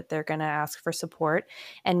decided that they're going to ask for support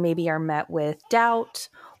and maybe are met with doubt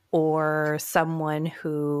or someone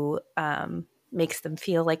who makes them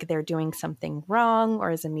feel like they're doing something wrong or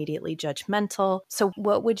is immediately judgmental. So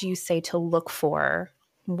what would you say to look for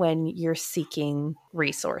when you're seeking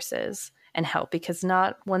resources and help? Because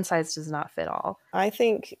not one size does not fit all. I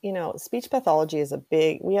think, speech pathology is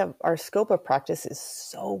our scope of practice is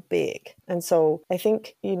so big. And so I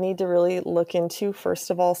think you need to really look into,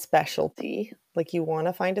 first of all, specialty. Like you want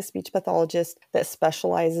to find a speech pathologist that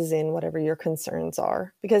specializes in whatever your concerns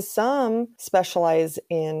are, because some specialize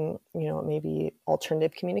in, maybe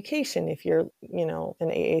alternative communication. If you're, an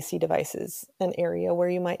AAC device is an area where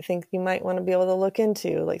you might think you might want to be able to look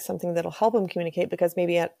into, like something that'll help them communicate because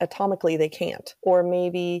maybe atomically they can't, or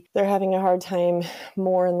maybe they're having a hard time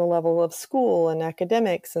more in the level of school and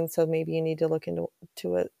academics. And so maybe you need to look into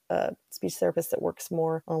a speech therapist that works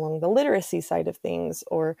more along the literacy side of things.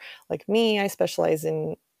 Or like me, I specialize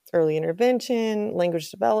in early intervention,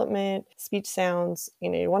 language development, speech sounds.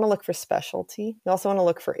 You want to look for specialty. You also want to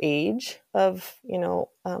look for age of,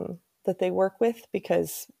 that they work with,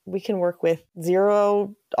 because we can work with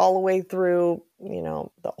 0 all the way through,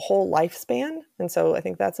 the whole lifespan. And so I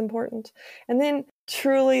think that's important. And then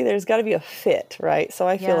truly there's got to be a fit, right? So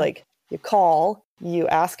I feel like you call, you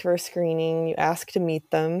ask for a screening, you ask to meet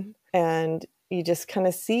them, and you just kind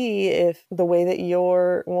of see if the way that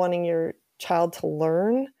you're wanting your child to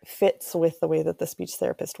learn fits with the way that the speech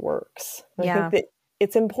therapist works. I think that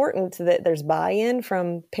it's important that there's buy-in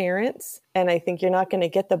from parents. And I think you're not going to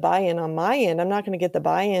get the buy-in on my end. I'm not going to get the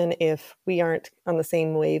buy-in if we aren't on the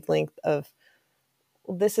same wavelength of,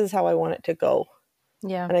 this is how I want it to go.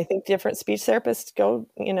 Yeah. And I think different speech therapists go,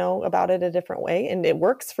 about it a different way. And it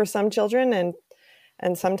works for some children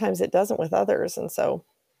and sometimes it doesn't with others. And so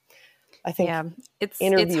I think it's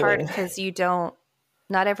hard because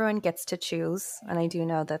not everyone gets to choose. And I do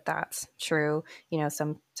know that that's true.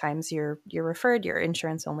 Sometimes you're referred, your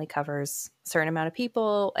insurance only covers a certain amount of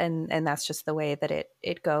people. And that's just the way that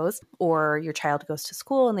it goes. Or your child goes to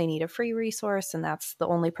school and they need a free resource and that's the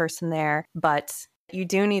only person there. But you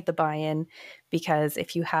do need the buy-in, because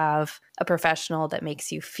if you have a professional that makes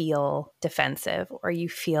you feel defensive or you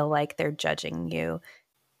feel like they're judging you,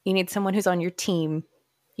 you need someone who's on your team,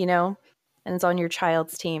 and is on your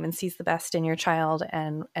child's team and sees the best in your child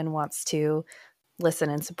and wants to listen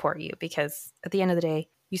and support you, because at the end of the day,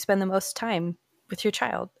 you spend the most time with your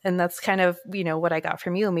child. And that's kind of, what I got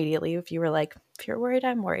from you immediately. If you were like, if you're worried,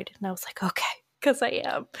 I'm worried. And I was like, okay, because I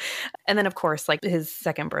am. And then of course, like his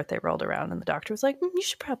second birthday rolled around and the doctor was like, you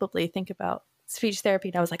should probably think about speech therapy.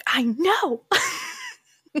 And I was like, I know.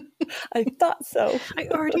 I thought so. I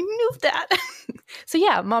already knew that. So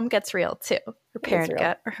yeah, mom gets real too. Or parent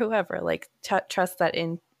get, or whoever. Like trust that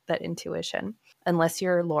intuition. Unless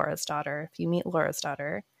you're Laura's daughter. If you meet Laura's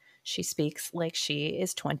daughter, she speaks like she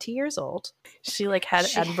is 20 years old. She like had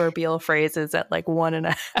adverbial phrases at like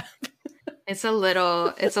 1.5. It's a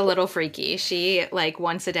little freaky. She like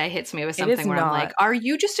once a day hits me with something where I'm like, are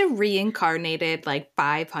you just a reincarnated like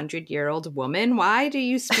 500-year-old woman? Why do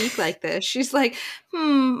you speak like this? She's like,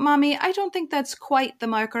 mommy, I don't think that's quite the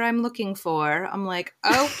marker I'm looking for. I'm like,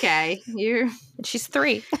 okay, she's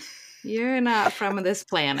 3. You're not from this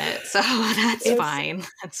planet, so that's fine.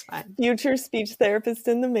 That's fine. Future speech therapist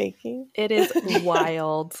in the making. It is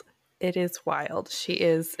wild. It is wild. She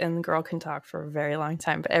is, and the girl can talk for a very long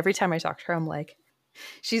time. But every time I talk to her, I'm like,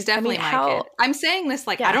 she's definitely my kid. I'm saying this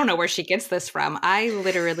like, I don't know where she gets this from. I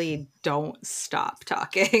literally don't stop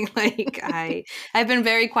talking. Like I've been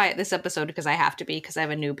very quiet this episode because I have to be, because I have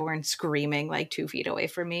a newborn screaming like 2 feet away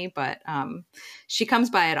from me. But she comes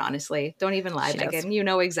by it honestly. Don't even lie, Megan. You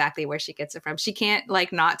know exactly where she gets it from. She can't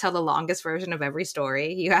like not tell the longest version of every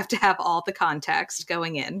story. You have to have all the context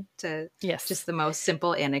going in to just the most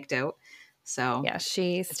simple anecdote. So yeah,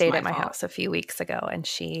 she stayed at my house a few weeks ago and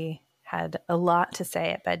she had a lot to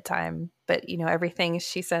say at bedtime, but everything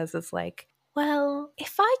she says is like, well,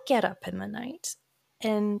 if I get up in the night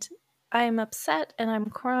and I'm upset and I'm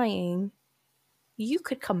crying, you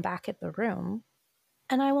could come back in the room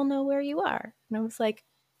and I will know where you are. And I was like,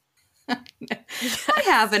 I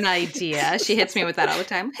have an idea. She hits me with that all the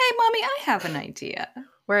time. Hey, mommy, I have an idea.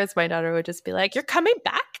 Whereas my daughter would just be like, you're coming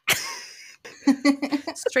back?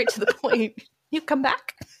 Straight to the point. You come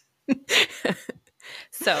back?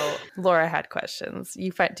 So Laura had questions.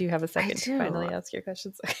 Do you have a second to finally ask your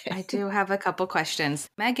questions? Okay. I do have a couple questions.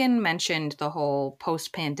 Megan mentioned the whole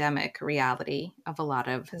post-pandemic reality of a lot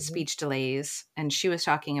of speech delays, and she was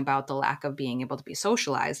talking about the lack of being able to be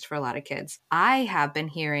socialized for a lot of kids. I have been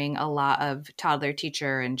hearing a lot of toddler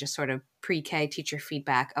teacher and just sort of pre-K teacher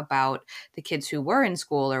feedback about the kids who were in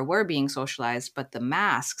school or were being socialized, but the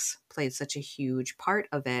masks played such a huge part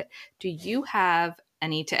of it. Do you have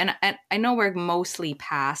and I know we're mostly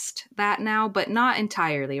past that now, but not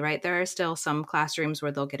entirely, right? There are still some classrooms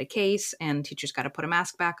where they'll get a case and teachers got to put a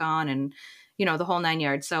mask back on and, the whole 9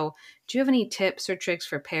 yards. So do you have any tips or tricks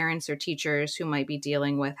for parents or teachers who might be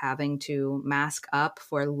dealing with having to mask up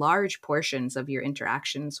for large portions of your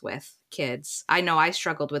interactions with kids? I know I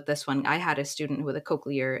struggled with this one. I had a student with a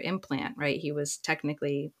cochlear implant, right? He was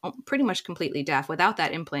technically pretty much completely deaf. Without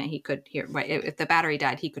that implant, he could hear, right? If the battery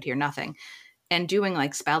died, he could hear nothing. And doing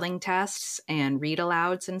like spelling tests and read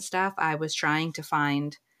alouds and stuff, I was trying to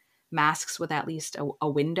find masks with at least a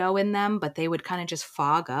window in them, but they would kind of just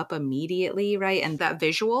fog up immediately, right? And that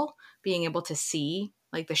visual, being able to see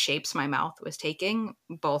like the shapes my mouth was taking,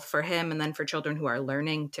 both for him and then for children who are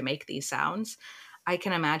learning to make these sounds, I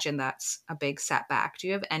can imagine that's a big setback. Do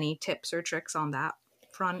you have any tips or tricks on that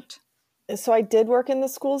front? So I did work in the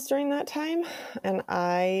schools during that time, and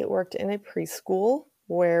I worked in a preschool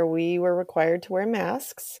where we were required to wear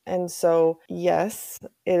masks. And so, yes,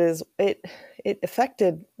 it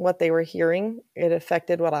affected what they were hearing. It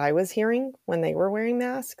affected what I was hearing when they were wearing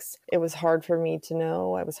masks. It was hard for me to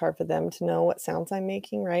know. It was hard for them to know what sounds I'm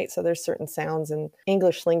making, right? So there's certain sounds in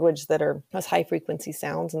English language that are those high frequency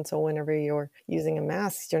sounds. And so whenever you're using a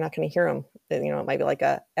mask, you're not going to hear them. It might be like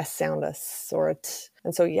a S sound, a S or a T.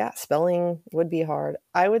 And so, yeah, spelling would be hard.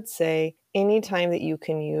 I would say anytime that you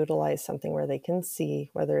can utilize something where they can see,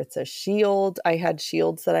 whether it's a shield, I had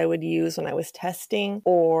shields that I would use when I was testing,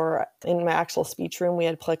 or in my actual speech room, we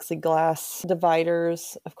had plexiglass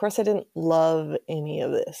dividers. Of course, I didn't love any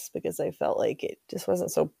of this because I felt like it just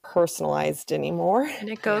wasn't so personalized anymore. And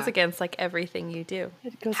it goes against like everything you do.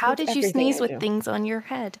 How did you sneeze with things on your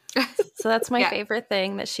head? So that's my favorite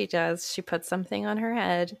thing that she does. She puts something on her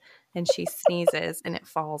head and she sneezes and it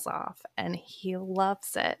falls off and he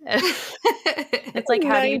loves it. It's like,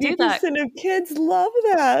 how do you do that? 90% of kids love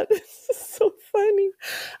that. It's so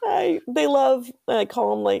funny. They love, I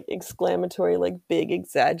call them like exclamatory, like big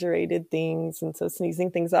exaggerated things. And so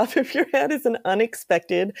sneezing things off of your head is an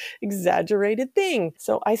unexpected, exaggerated thing.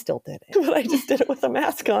 So I still did it, but I just did it with a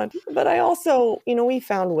mask on. But I also, we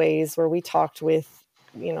found ways where we talked with,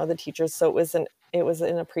 the teachers. So it was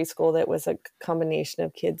in a preschool that was a combination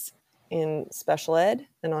of kids in special ed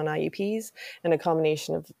and on IEPs and a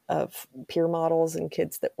combination of peer models and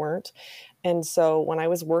kids that weren't. And so when I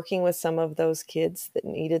was working with some of those kids that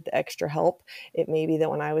needed the extra help, it may be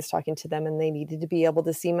that when I was talking to them and they needed to be able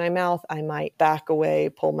to see my mouth, I might back away,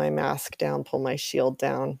 pull my mask down, pull my shield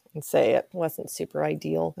down and say it wasn't super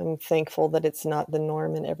ideal. I'm thankful that it's not the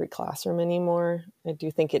norm in every classroom anymore. I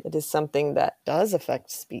do think it is something that does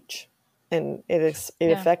affect speech. And it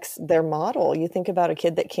affects their model. You think about a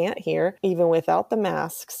kid that can't hear, even without the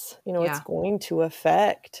masks, it's going to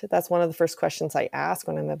affect. That's one of the first questions I ask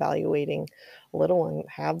when I'm evaluating a little one.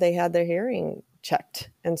 Have they had their hearing checked?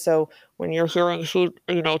 And so when you're hearing,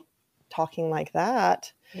 talking like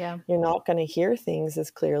that, you're not going to hear things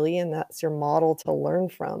as clearly, and that's your model to learn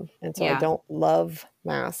from. And so I don't love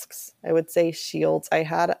masks. I would say shields. I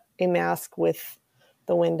had a mask with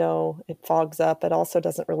the window, it fogs up. It also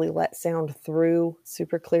doesn't really let sound through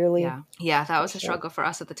super clearly. Yeah, that was a struggle for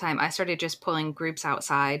us at the time. I started just pulling groups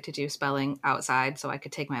outside to do spelling outside so I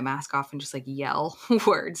could take my mask off and just like yell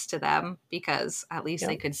words to them because at least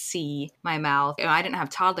they could see my mouth. I didn't have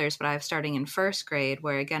toddlers, but I was starting in first grade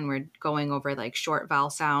where again, we're going over like short vowel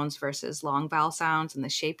sounds versus long vowel sounds, and the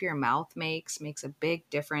shape your mouth makes a big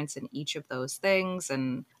difference in each of those things.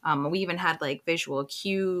 And we even had like visual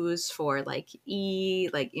cues for like E,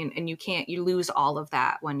 and you lose all of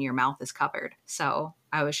that when your mouth is covered. So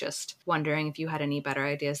I was just wondering if you had any better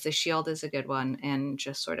ideas. The shield is a good one, and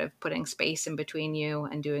just sort of putting space in between you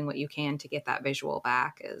and doing what you can to get that visual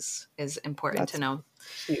back is important to know.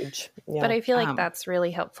 Huge. Yeah. But I feel like that's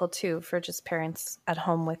really helpful too for just parents at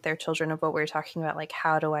home with their children of what we're talking about. Like,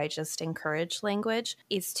 how do I just encourage language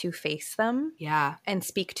is to face them and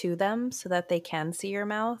speak to them so that they can see your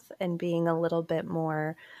mouth, and being a little bit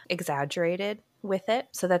more exaggerated with it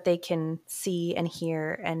so that they can see and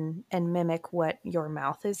hear and mimic what your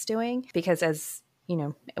mouth is doing. Because as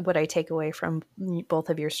what I take away from both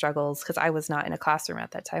of your struggles, because I was not in a classroom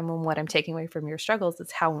at that time, and what I'm taking away from your struggles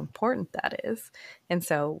is how important that is. And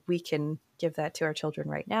so we can give that to our children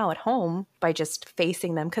right now at home by just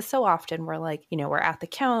facing them. Because so often we're like, we're at the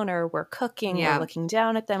counter, we're cooking, we're looking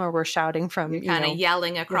down at them, or we're shouting from, you're kind of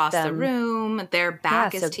yelling across the room. Their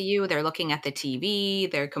back is to you. They're looking at the TV.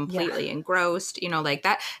 They're completely engrossed, like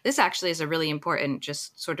that. This actually is a really important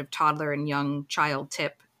just sort of toddler and young child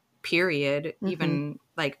tip, period. Even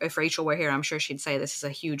like if Rachel were here, I'm sure she'd say this is a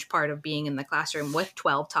huge part of being in the classroom with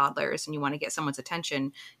 12 toddlers and you want to get someone's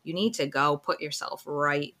attention. You need to go put yourself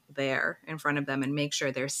right there in front of them and make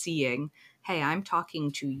sure they're seeing, hey, I'm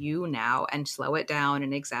talking to you now, and slow it down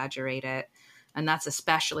and exaggerate it. And that's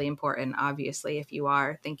especially important, obviously, if you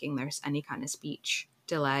are thinking there's any kind of speech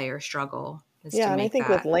delay or struggle. And I think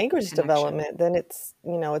with language development, then it's,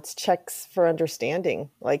 it's checks for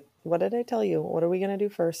understanding. Like, what did I tell you? What are we going to do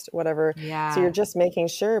first? Whatever. Yeah. So you're just making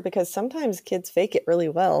sure, because sometimes kids fake it really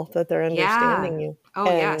well that they're understanding you.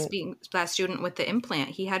 Oh, speaking that student with the implant,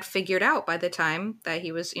 he had figured out by the time that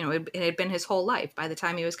he was, it had been his whole life. By the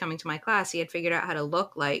time he was coming to my class, he had figured out how to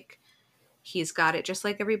look like he's got it just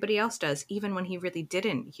like everybody else does, even when he really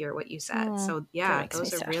didn't hear what you said. So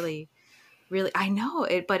those are really, I know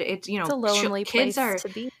it, but it's, it's a lonely place to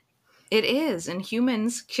be. It is. And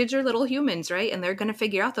kids are little humans, right? And they're going to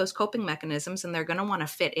figure out those coping mechanisms, and they're going to want to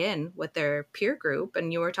fit in with their peer group.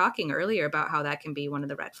 And you were talking earlier about how that can be one of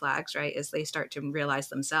the red flags, right? As they start to realize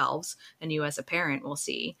themselves, and you as a parent will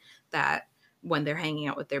see that when they're hanging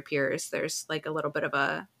out with their peers, there's like a little bit of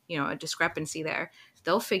a discrepancy there.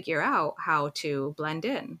 They'll figure out how to blend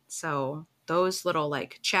in. So those little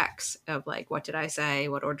like checks of like, what did I say?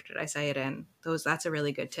 What order did I say it in? That's a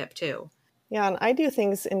really good tip too. Yeah. And I do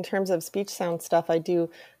things in terms of speech sound stuff. I do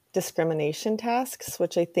discrimination tasks,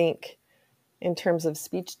 which I think in terms of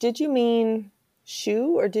speech, did you mean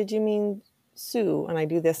shoe or did you mean sue? And I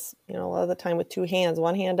do this, a lot of the time with two hands,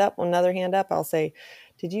 one hand up, another hand up. I'll say,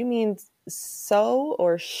 did you mean so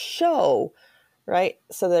or show? Right.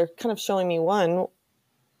 So they're kind of showing me, one,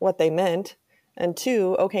 what they meant, and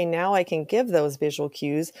two, okay, now I can give those visual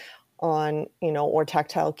cues on, or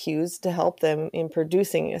tactile cues to help them in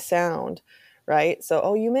producing a sound, right?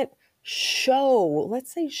 So, you meant show.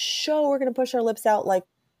 Let's say show. We're going to push our lips out like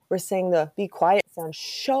we're saying the be quiet sound,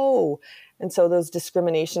 show. And so those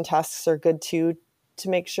discrimination tasks are good too, to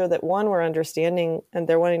make sure that, one, we're understanding and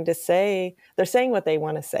they're saying what they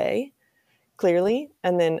want to say clearly.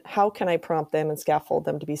 And then how can I prompt them and scaffold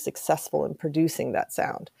them to be successful in producing that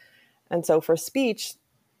sound? And so for speech,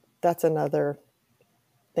 that's another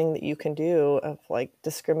thing that you can do of like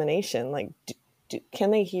discrimination. Like,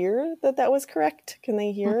 can they hear that was correct? Can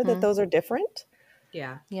they hear that those are different?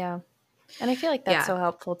 Yeah. Yeah. And I feel like that's so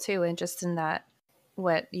helpful too. And just in that,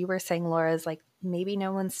 what you were saying, Laura, is like, maybe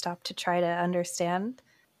no one stopped to try to understand,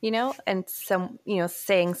 and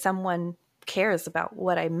saying someone cares about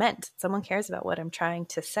what I meant. Someone cares about what I'm trying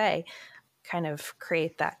to say. Kind of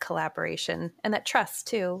create that collaboration and that trust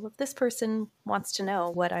too. If this person wants to know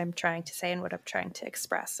what I'm trying to say and what I'm trying to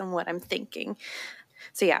express and what I'm thinking.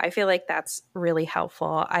 So I feel like that's really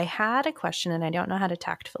helpful. I had a question and I don't know how to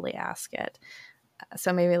tactfully ask it.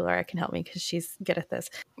 So maybe Laura can help me because she's good at this.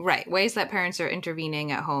 Right. Ways that parents are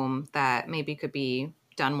intervening at home that maybe could be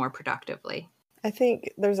done more productively. I think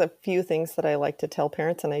there's a few things that I like to tell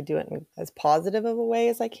parents, and I do it in as positive of a way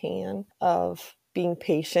as I can, of being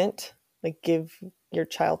patient. Like, give your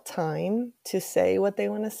child time to say what they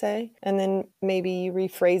want to say. And then maybe you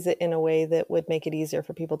rephrase it in a way that would make it easier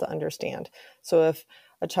for people to understand. So if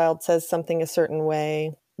a child says something a certain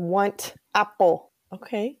way, want apple.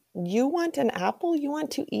 Okay, you want an apple? You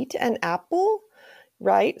want to eat an apple?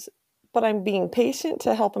 Right? But I'm being patient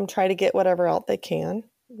to help them try to get whatever they can.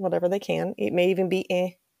 It may even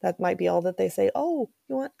be, that might be all that they say. Oh,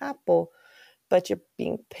 you want apple. But you're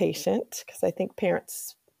being patient, because I think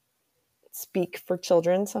parents speak for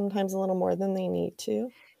children sometimes a little more than they need to.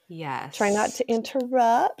 Yes. Try not to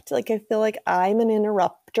interrupt. Like, I feel like I'm an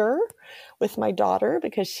interrupter with my daughter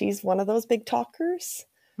because she's one of those big talkers.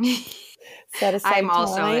 Set aside I'm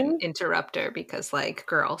also time. an interrupter because, like,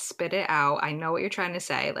 girl, spit it out. I know what you're trying to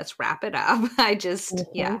say. Let's wrap it up.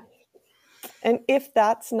 And if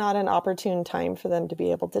that's not an opportune time for them to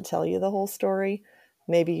be able to tell you the whole story,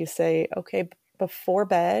 maybe you say, okay, before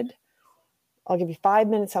bed, I'll give you 5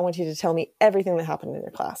 minutes. I want you to tell me everything that happened in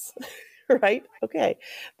your class, right? Okay.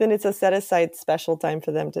 Then it's a set aside special time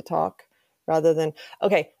for them to talk, rather than,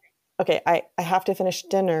 okay, I have to finish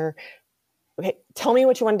dinner. Okay, tell me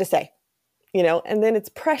what you wanted to say, and then it's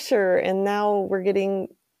pressure. And now we're getting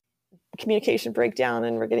communication breakdown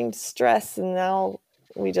and we're getting stress. And now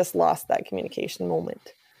we just lost that communication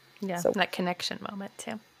moment. Yeah, So, that connection moment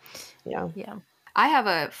too. Yeah. I have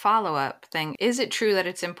a follow-up thing. Is it true that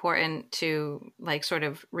it's important to like sort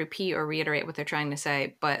of repeat or reiterate what they're trying to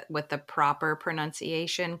say, but with the proper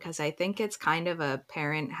pronunciation? Because I think it's kind of a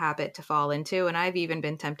parent habit to fall into. And I've even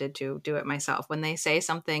been tempted to do it myself. When they say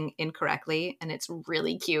something incorrectly and it's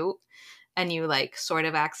really cute, and you like sort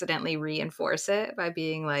of accidentally reinforce it by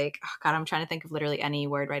being like, oh God, I'm trying to think of literally any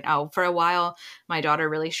word right now. For a while, my daughter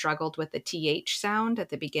really struggled with the TH sound at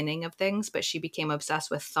the beginning of things, but she became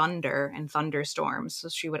obsessed with thunder and thunderstorms. So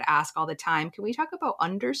she would ask all the time, can we talk about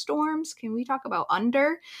understorms? Can we talk about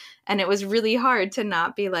under? And it was really hard to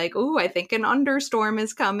not be like, oh, I think an understorm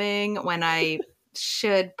is coming, when I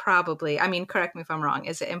should probably, I mean, correct me if I'm wrong.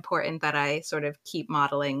 Is it important that I sort of keep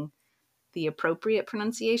modeling the appropriate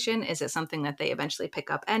pronunciation? Is it something that they eventually pick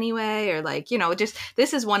up anyway? Or like, just,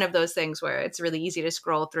 this is one of those things where it's really easy to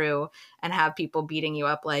scroll through and have people beating you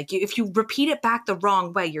up. Like, if you repeat it back the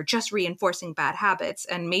wrong way, you're just reinforcing bad habits.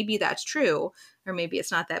 And maybe that's true, or maybe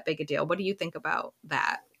it's not that big a deal. What do you think about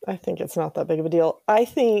that? I think it's not that big of a deal. I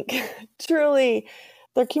think truly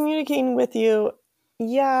they're communicating with you.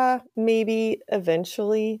 Yeah, maybe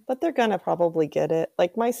eventually, but they're going to probably get it.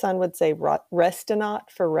 Like my son would say restaurant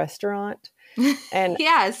for restaurant. And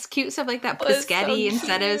yes, cute stuff like that. Piscetti so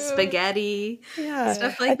instead of spaghetti. Yeah,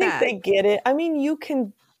 stuff I like think that. they get it. I mean, you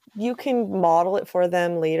can model it for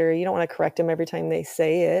them later. You don't want to correct them every time they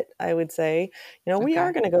say it, I would say. We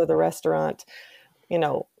are going to go to the restaurant.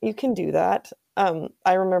 You can do that.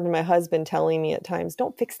 I remember my husband telling me at times,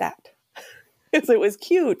 don't fix that. Because it was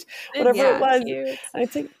cute, whatever it was. Cute. And I'd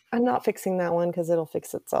say, I'm not fixing that one because it'll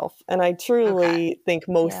fix itself. And I truly think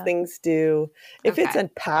most things do. If it's a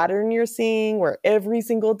pattern you're seeing where every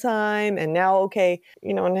single time, and now,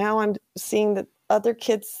 now I'm seeing that other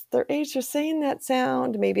kids their age are saying that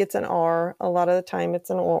sound. Maybe it's an R. A lot of the time it's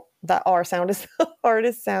an O. That R sound is the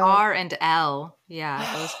hardest sound. R and L. Yeah,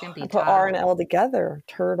 those can be I put R and L together.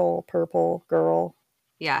 Turtle, purple, girl.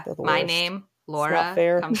 Yeah, my worst. name, Laura,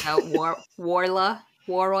 comes out Warla.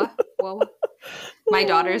 My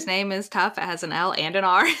daughter's name is tough. It has an L and an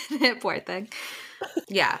R in it. Poor thing.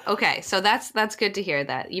 Yeah. Okay. So that's good to hear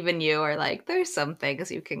that even you are like, there's some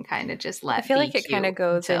things you can kind of just let. I feel like it cute kind of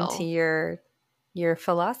goes until... into your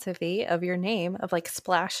philosophy of your name of like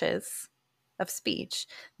splashes of speech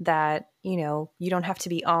that, you don't have to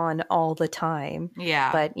be on all the time.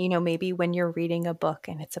 Yeah. But, maybe when you're reading a book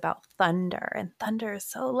and it's about thunder and thunder is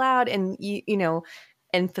so loud and,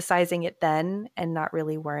 emphasizing it then and not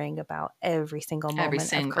really worrying about every single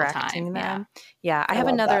moment of correcting them. Yeah. I have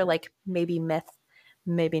another that. Like maybe myth,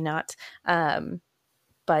 maybe not.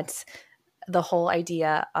 But the whole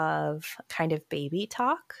idea of kind of baby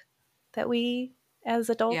talk that we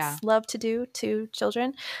as adults love to do to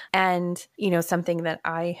children. And, something that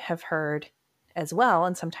I have heard as well,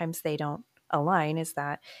 and sometimes they don't align, is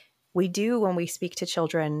that we do, when we speak to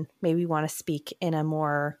children, maybe want to speak in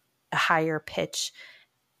a higher pitch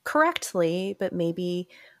correctly, but maybe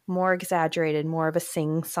more exaggerated, more of a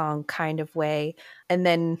sing-song kind of way. And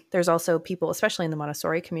then there's also people, especially in the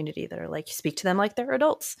Montessori community, that are like, you speak to them like they're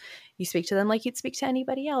adults. You speak to them like you'd speak to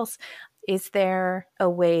anybody else. Is there a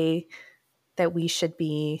way that we should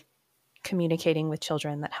be communicating with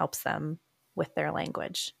children that helps them with their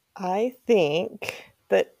language? I think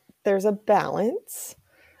that there's a balance.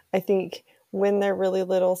 I think when they're really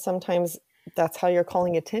little, sometimes that's how you're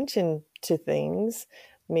calling attention to things.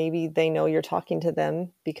 Maybe they know you're talking to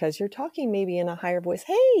them because you're talking maybe in a higher voice.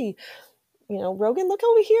 Hey, Rogan, look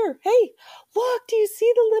over here. Hey, look, do you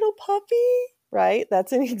see the little puppy? Right?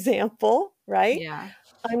 That's an example, right? Yeah.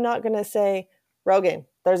 I'm not going to say, Rogan,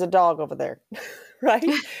 there's a dog over there, right?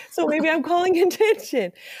 So maybe I'm calling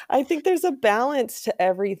attention. I think there's a balance to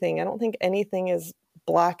everything. I don't think anything is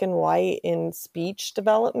black and white in speech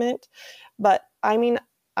development. But I mean,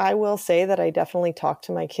 I will say that I definitely talk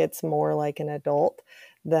to my kids more like an adult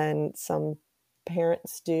than some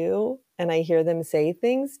parents do. And I hear them say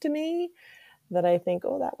things to me that I think,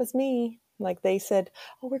 oh, that was me. Like they said,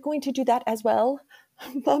 oh, we're going to do that as well.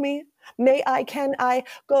 Mommy, can I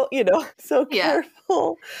go, so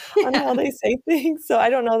careful on how they say things. So I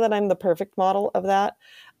don't know that I'm the perfect model of that.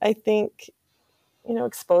 I think,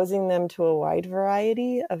 exposing them to a wide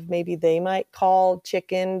variety of, maybe they might call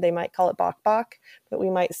chicken, they might call it bok bok, but we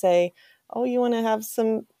might say, oh, you want to have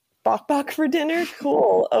some bok bok for dinner?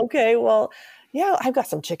 Cool. Okay. Well, yeah, I've got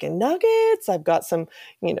some chicken nuggets. I've got some,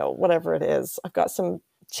 whatever it is. I've got some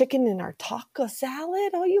chicken in our taco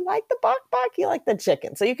salad. Oh, you like the bok bok? You like the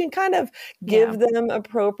chicken. So you can kind of give them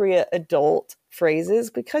appropriate adult phrases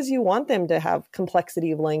because you want them to have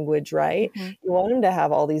complexity of language, right? You want them to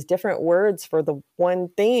have all these different words for the one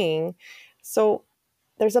thing. So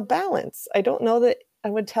there's a balance. I don't know that I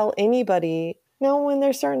would tell anybody, now when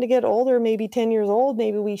they're starting to get older, maybe 10 years old,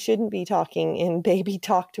 maybe we shouldn't be talking in baby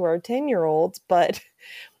talk to our 10-year-olds. But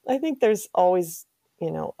I think there's always,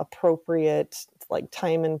 appropriate like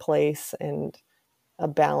time and place and a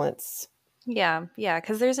balance. Yeah,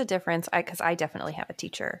 because there's a difference. Because I definitely have a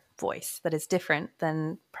teacher voice that is different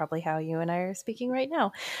than probably how you and I are speaking right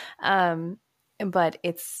now. But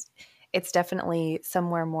it's definitely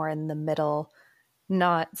somewhere more in the middle,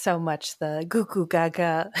 not so much the goo goo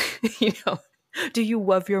gaga, do you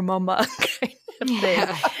love your mama kind of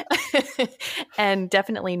thing. And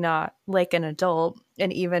definitely not like an adult.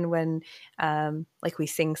 And even when like we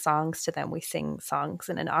sing songs to them, we sing songs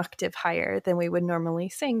in an octave higher than we would normally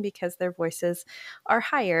sing because their voices are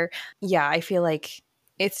higher. Yeah, I feel like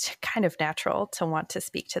it's kind of natural to want to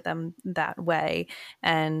speak to them that way.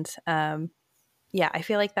 And I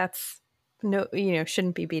feel like that's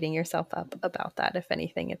shouldn't be beating yourself up about that. If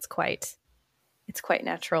anything, it's quite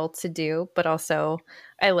natural to do. But also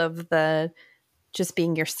I love the just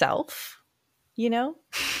being yourself, Totally.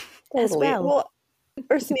 as well.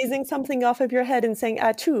 Or sneezing something off of your head and saying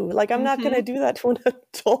achoo. Like, I'm not going to do that to an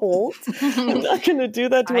adult. I'm not going to do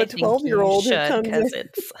that to a 12-year-old who comes in. Because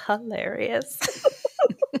it's hilarious.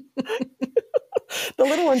 The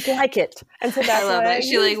little ones like it. And so that's I love it.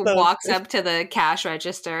 She like walks up to the cash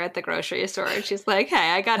register at the grocery store and she's like,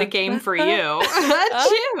 hey, I got a game for you.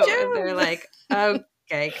 And they're like,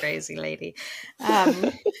 okay, crazy lady.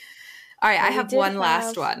 All right, I have one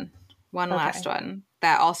last one. Last one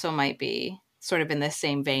that also might be sort of in this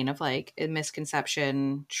same vein of like a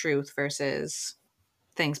misconception, truth versus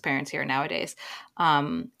things parents hear nowadays.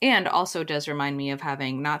 And also does remind me of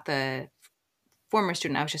having not the former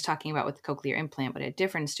student I was just talking about with the cochlear implant, but a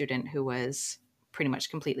different student who was pretty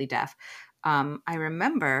much completely deaf. I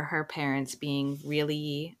remember her parents being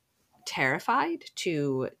really terrified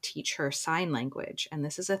to teach her sign language. And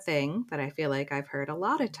this is a thing that I feel like I've heard a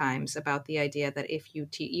lot of times about the idea that if you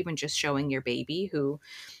even just showing your baby who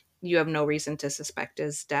you have no reason to suspect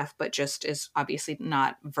is deaf, but just is obviously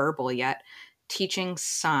not verbal yet, teaching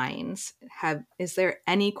signs, is there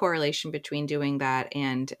any correlation between doing that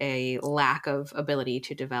and a lack of ability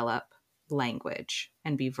to develop language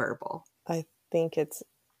and be verbal? I think it's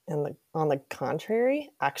on the contrary,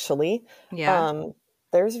 actually. Yeah.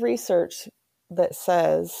 There's research that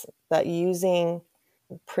says that using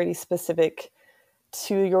pretty specific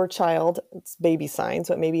to your child, it's baby signs,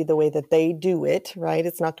 but maybe the way that they do it, right?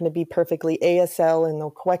 It's not going to be perfectly ASL in the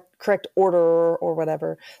correct order or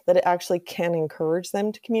whatever, that it actually can encourage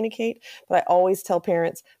them to communicate. But I always tell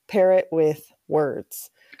parents, pair it with words.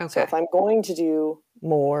 Okay. So if I'm going to do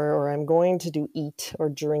more, or I'm going to do eat or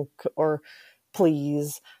drink or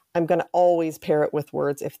please, I'm going to always pair it with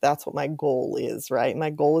words if that's what my goal is, right? My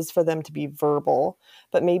goal is for them to be verbal,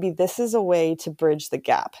 but maybe this is a way to bridge the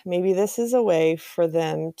gap. Maybe this is a way for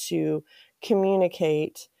them to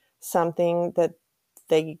communicate something that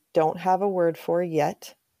they don't have a word for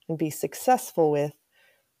yet and be successful with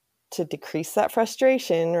to decrease that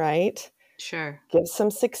frustration, right? Sure. Give some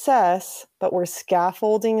success, but we're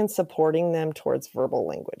scaffolding and supporting them towards verbal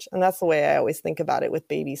language. And that's the way I always think about it with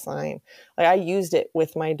baby sign. Like, I used it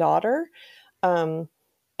with my daughter. And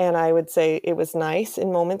I would say it was nice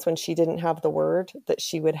in moments when she didn't have the word that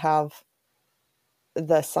she would have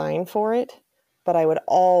the sign for it, but I would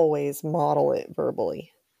always model it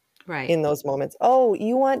verbally. Right. In those moments. Oh,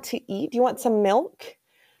 you want to eat? Do you want some milk?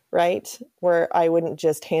 Right? Where I wouldn't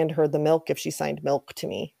just hand her the milk if she signed milk to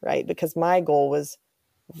me, right? Because my goal was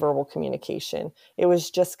verbal communication. It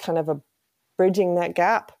was just kind of a bridging that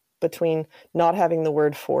gap between not having the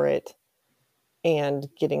word for it and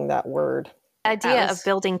getting that word. Idea of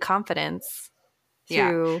building confidence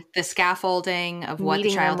through the scaffolding of what the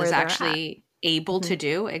child is actually able to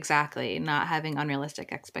do. Exactly. Not having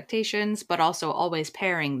unrealistic expectations, but also always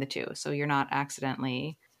pairing the two. So you're not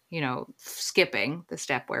accidentally skipping the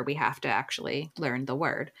step where we have to actually learn the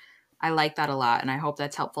word. I like that a lot. And I hope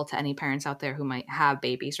that's helpful to any parents out there who might have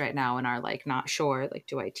babies right now and are like, not sure, like,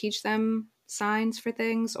 do I teach them signs for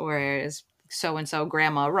things, or is so-and-so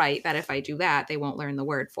grandma right that if I do that, they won't learn the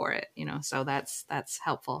word for it, so that's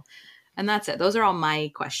helpful. And that's it. Those are all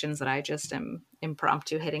my questions that I just am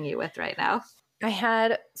impromptu hitting you with right now.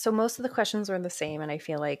 So most of the questions were the same, and I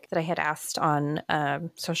feel like that I had asked on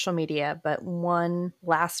social media, but one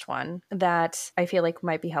last one that I feel like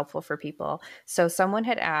might be helpful for people. So someone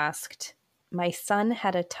had asked, My son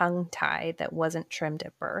had a tongue tie that wasn't trimmed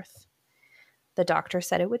at birth. The doctor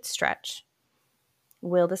said it would stretch.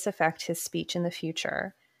 Will this affect his speech in the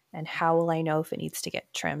future? And how will I know if it needs to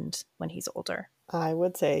get trimmed when he's older? I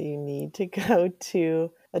would say you need to go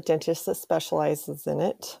to a dentist that specializes in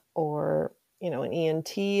it, or an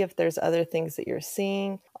ENT if there's other things that you're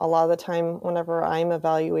seeing. A lot of the time, whenever I'm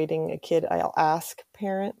evaluating a kid, I'll ask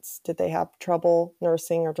parents, did they have trouble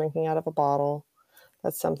nursing or drinking out of a bottle?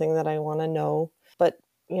 That's something that I want to know. But,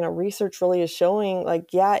 research really is showing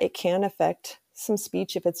it can affect some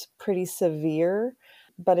speech if it's pretty severe.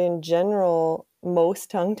 But in general,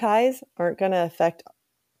 most tongue ties aren't going to affect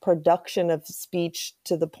production of speech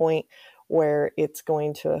to the point where it's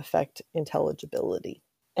going to affect intelligibility.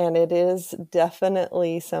 And it is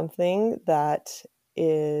definitely something that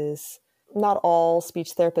is not all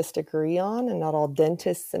speech therapists agree on, and not all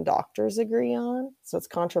dentists and doctors agree on. So it's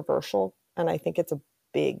controversial. And I think it's a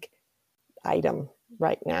big item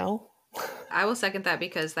right now. I will second that,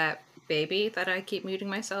 because that baby that I keep muting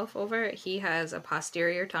myself over, he has a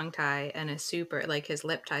posterior tongue tie and a super, his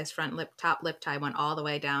lip tie, his top lip tie went all the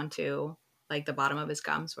way down to the bottom of his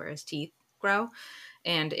gums where his teeth grow.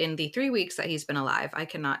 And in the 3 weeks that he's been alive, I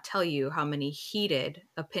cannot tell you how many heated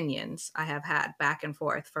opinions I have had back and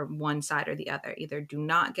forth from one side or the other. Either do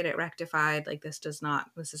not get it rectified, this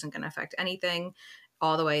isn't going to affect anything,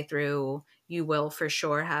 all the way through, you will for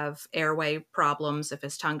sure have airway problems if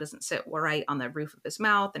his tongue doesn't sit right on the roof of his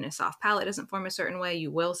mouth and his soft palate doesn't form a certain way. You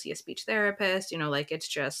will see a speech therapist.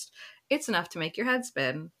 It's enough to make your head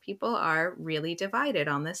spin. People are really divided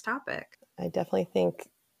on this topic. I definitely think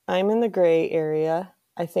I'm in the gray area.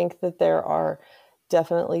 I think that there are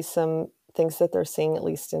definitely some things that they're seeing, at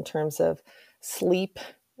least in terms of sleep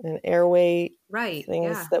and airway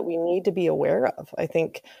things that we need to be aware of. I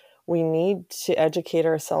think we need to educate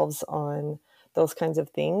ourselves on those kinds of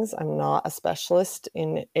things. I'm not a specialist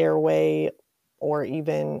in airway or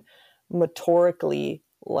even motorically,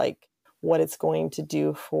 what it's going to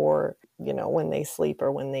do for, when they sleep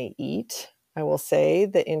or when they eat. I will say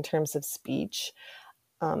that in terms of speech,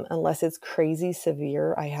 unless it's crazy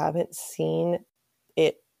severe, I haven't seen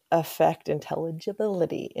it affect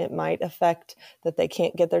intelligibility. It might affect that they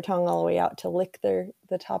can't get their tongue all the way out to lick the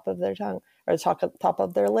top of their tongue or the top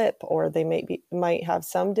of their lip, or they might have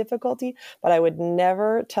some difficulty. But I would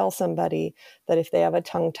never tell somebody that if they have a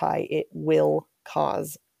tongue tie, it will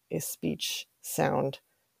cause a speech sound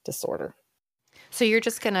disorder. So you're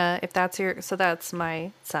just gonna, so that's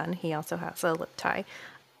my son. He also has a lip tie,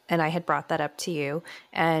 and I had brought that up to you,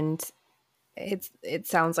 and it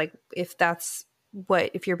sounds like if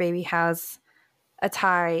your baby has a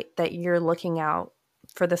tie, that you're looking out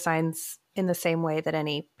for the signs in the same way that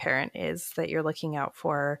any parent is, that you're looking out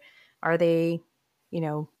for. Are they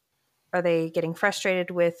getting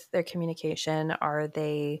frustrated with their communication? Are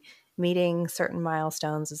they meeting certain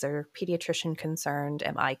milestones? Is their pediatrician concerned?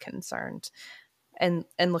 Am I concerned? And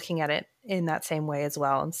looking at it in that same way as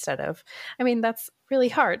well, instead of, that's really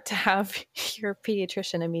hard to have your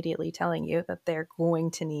pediatrician immediately telling you that they're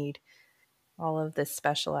going to need all of this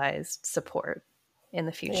specialized support in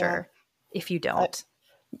the future if you don't.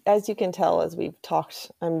 As you can tell, as we've talked,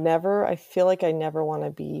 I feel like I never want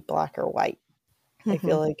to be black or white. I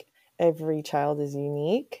feel like every child is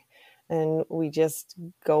unique, and we just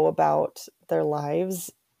go about their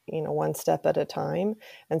lives one step at a time.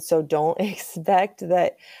 And so don't expect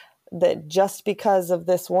that just because of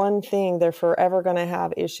this one thing, they're forever going to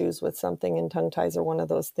have issues with something, and tongue ties are one of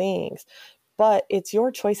those things. But it's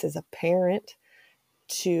your choice as a parent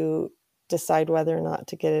to decide whether or not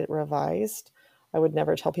to get it revised. I would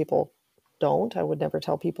never tell people don't. I would never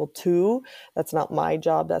tell people to. That's not my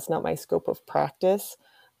job. That's not my scope of practice.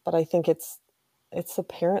 But I think it's the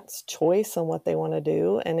parent's choice on what they want to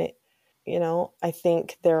do. And I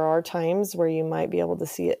think there are times where you might be able to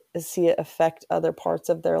see it affect other parts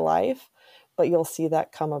of their life, but you'll see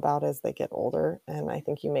that come about as they get older. And I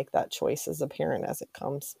think you make that choice as a parent as it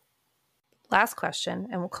comes. Last question,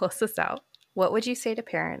 and we'll close this out. What would you say to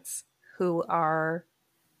parents who are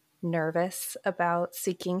nervous about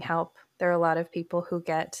seeking help? There are a lot of people who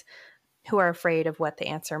are afraid of what the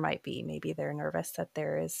answer might be. Maybe they're nervous that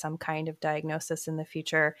there is some kind of diagnosis in the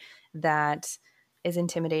future that is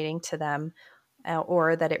intimidating to them,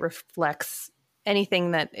 or that it reflects,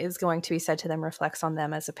 anything that is going to be said to them reflects on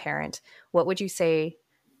them as a parent. What would you say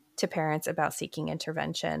to parents about seeking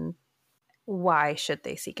intervention? Why should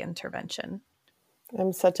they seek intervention?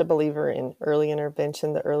 I'm such a believer in early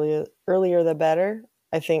intervention. The earlier the better.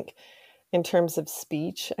 I think in terms of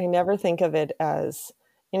speech, I never think of it as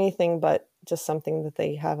anything but just something that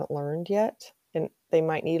they haven't learned yet. and they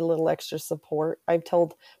might need a little extra support. I've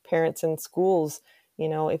told parents in schools,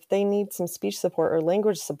 if they need some speech support or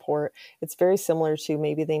language support, it's very similar to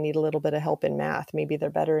maybe they need a little bit of help in math. Maybe they're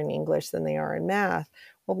better in English than they are in math.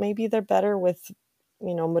 Well, maybe they're better with,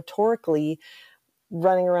 motorically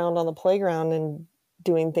running around on the playground and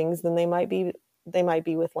doing things than they might be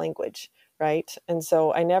with language, right? And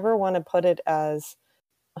so I never want to put it as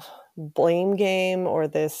blame game or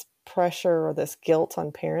this pressure or this guilt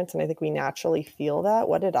on parents. And I think we naturally feel that.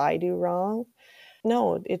 What did I do wrong?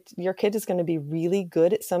 No, your kid is going to be really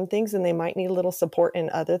good at some things and they might need a little support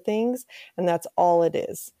in other things. And that's all it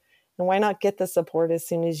is. And why not get the support as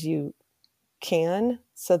soon as you can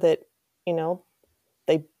so that,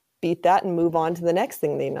 they beat that and move on to the next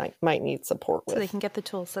thing they might need support with. So they can get the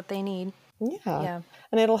tools that they need. Yeah.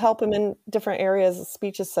 And it'll help them in different areas.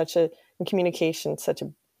 Speech is and communication, such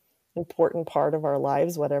an important part of our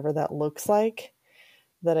lives, whatever that looks like,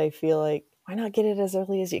 that I feel like, why not get it as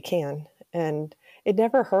early as you can? And it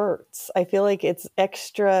never hurts. I feel like it's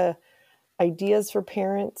extra ideas for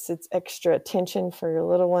parents. It's extra attention for your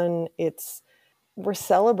little one. We're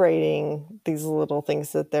celebrating these little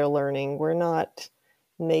things that they're learning. We're not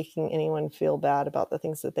making anyone feel bad about the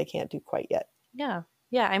things that they can't do quite yet. Yeah.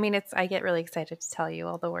 Yeah. I mean, I get really excited to tell you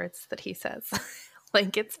all the words that he says.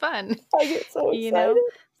 Like, it's fun. I get so excited.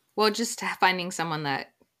 Well, just finding someone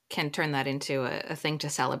that can turn that into a thing to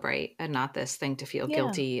celebrate and not this thing to feel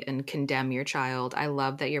guilty and condemn your child. I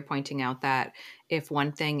love that you're pointing out that if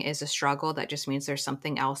one thing is a struggle, that just means there's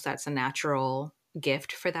something else that's a natural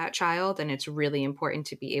gift for that child. And it's really important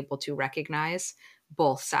to be able to recognize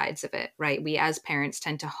both sides of it, right? We as parents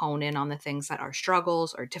tend to hone in on the things that are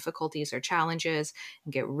struggles or difficulties or challenges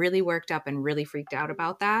and get really worked up and really freaked out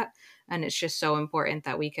about that. And it's just so important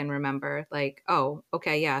that we can remember, like, oh,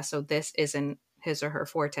 okay, yeah, so this isn't his or her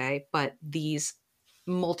forte, but these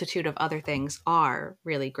multitude of other things are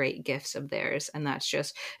really great gifts of theirs. And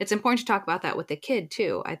it's important to talk about that with the kid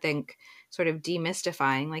too. I think sort of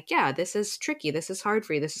demystifying, like, yeah, this is tricky. This is hard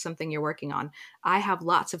for you. This is something you're working on. I have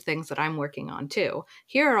lots of things that I'm working on too.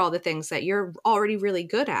 Here are all the things that you're already really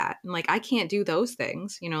good at. And like, I can't do those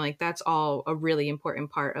things, like that's all a really important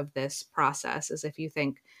part of this process, is if you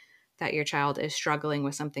think that your child is struggling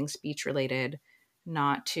with something speech related,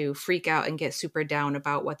 not to freak out and get super down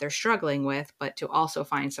about what they're struggling with, but to also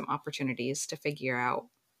find some opportunities to figure out,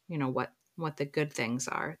 what the good things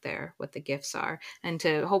are there, what the gifts are, and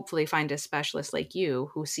to hopefully find a specialist like you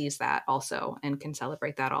who sees that also and can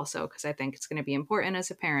celebrate that also. Because I think it's going to be important as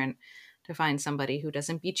a parent to find somebody who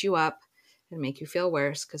doesn't beat you up and make you feel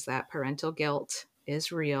worse, because that parental guilt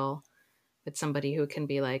is real, but somebody who can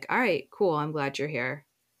be like, all right, cool, I'm glad you're here.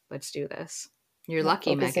 Let's do this. You're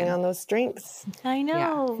lucky, focusing Megan. on those strengths. I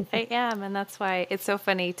know. Yeah. I am. And that's why it's so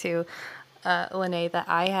funny too, Lenay, that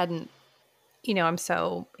I hadn't, I'm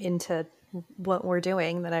so into what we're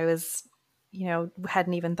doing that I was,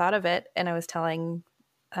 hadn't even thought of it. And I was telling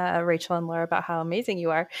Rachel and Laura about how amazing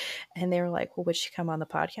you are. And they were like, well, would she come on the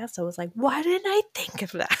podcast? I was like, why didn't I think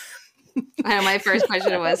of that? I know my first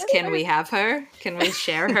question was, can we have her? Can we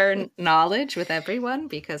share her knowledge with everyone?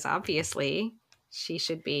 Because obviously she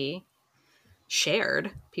should be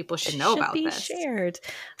shared. People should know about this. Shared.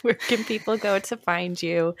 Where can people go to find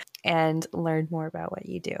you and learn more about what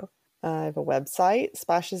you do? I have a website,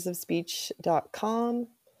 splashesofspeech.com.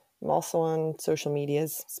 I'm also on social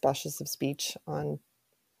medias, Splashes of Speech on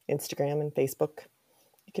Instagram and Facebook.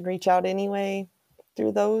 You can reach out anyway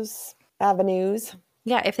through those avenues.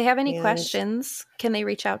 Yeah, if they have any questions, can they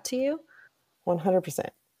reach out to you? 100%.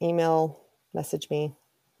 Email, message me.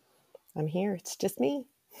 I'm here. It's just me.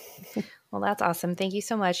 Well, that's awesome. Thank you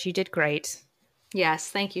so much. You did great. Yes,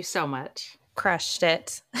 thank you so much. Crushed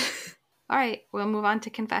it. All right, we'll move on to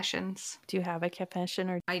confessions. Do you have a confession?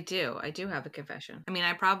 Or I do have a confession. I mean,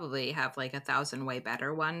 I probably have like 1,000 way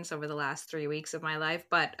better ones over the last 3 weeks of my life,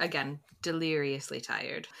 but again, deliriously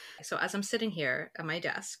tired. So as I'm sitting here at my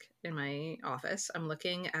desk in my office, I'm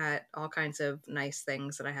looking at all kinds of nice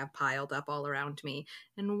things that I have piled up all around me.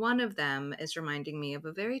 And one of them is reminding me of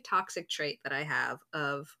a very toxic trait that I have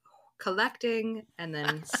of collecting and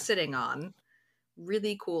then sitting on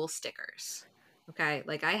really cool stickers. Okay,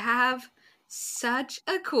 like I have such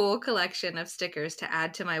a cool collection of stickers to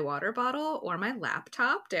add to my water bottle or my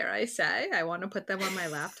laptop, dare I say. I want to put them on my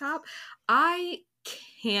laptop. I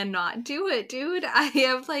cannot do it, dude. I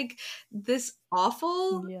have like this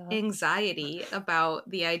awful anxiety about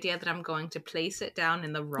the idea that I'm going to place it down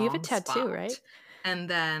in the wrong spot. You have a tattoo, spot. Right? And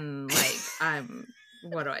then like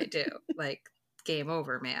what do? Like, game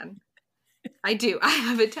over, man. I do. I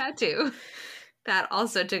have a tattoo. That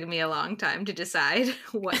also took me a long time to decide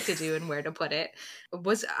what to do and where to put it.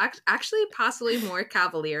 Was actually possibly more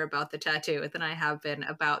cavalier about the tattoo than I have been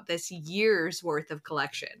about this year's worth of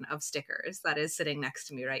collection of stickers that is sitting next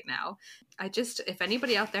to me right now. If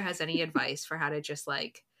anybody out there has any advice for how to just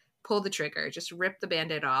like pull the trigger, just rip the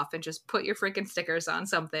Band-Aid off and just put your freaking stickers on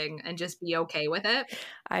something and just be okay with it.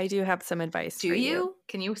 I do have some advice Do for you?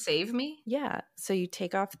 Can you save me? Yeah. So you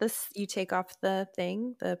take off the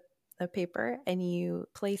thing, the paper, and you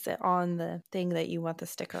place it on the thing that you want the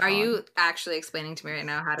sticker on. Are you actually explaining to me right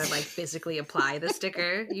now how to like physically apply the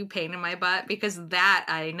sticker? You pain in my butt? Because that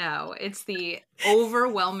I know. It's the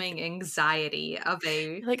overwhelming anxiety of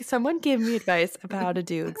a... Like, someone give me advice about how to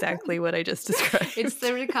do exactly what I just described. It's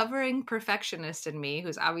the recovering perfectionist in me,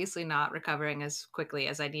 who's obviously not recovering as quickly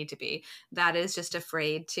as I need to be, that is just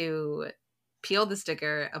afraid to peel the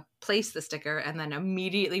sticker, place the sticker, and then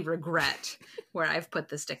immediately regret where I've put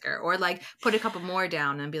the sticker, or like put a couple more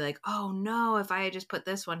down and be like, oh no, if I had just put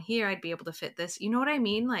this one here, I'd be able to fit this. You know what I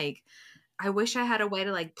mean? Like, I wish I had a way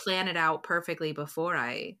to like plan it out perfectly before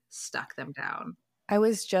I stuck them down. I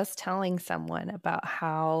was just telling someone about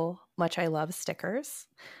how much I love stickers.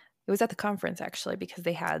 It was at the conference, actually, because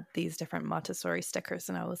they had these different Montessori stickers.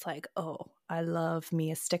 And I was like, oh, I love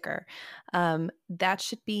me a sticker. That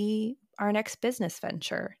should be our next business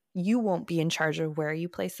venture. You won't be in charge of where you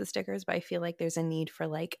place the stickers, but I feel like there's a need for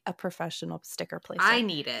like a professional sticker placer. I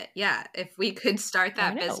need it. Yeah. If we could start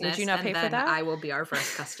that business, would you not pay for that? I will be our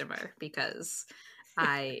first customer because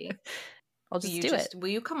I'll just do it. Will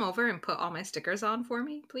you come over and put all my stickers on for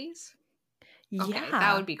me, please? Yeah. Okay,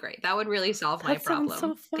 that would be great. That would really solve my problem. That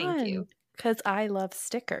sounds so fun. Thank you. Because I love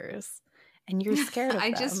stickers and you're scared of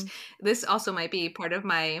them. This also might be part of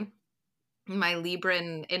my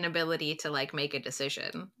Libran inability to like make a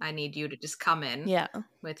decision. I need you to just come in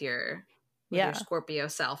with your Scorpio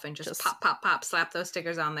self and just pop, slap those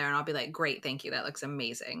stickers on there, and I'll be like, great, thank you. That looks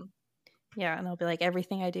amazing. Yeah, and I'll be like,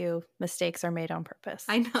 everything I do, mistakes are made on purpose.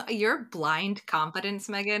 I know. Your blind confidence,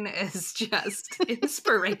 Megan, is just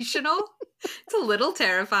inspirational. It's a little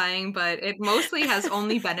terrifying, but it mostly has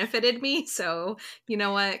only benefited me. So, you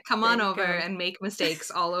know what? Come on over and make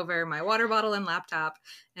mistakes all over my water bottle and laptop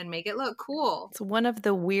and make it look cool. It's one of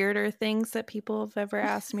the weirder things that people have ever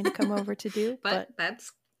asked me to come over to do. but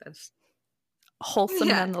that's wholesome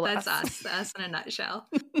nonetheless. That's us in a nutshell.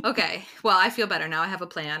 Okay. Well, I feel better now. I have a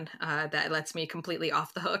plan that lets me completely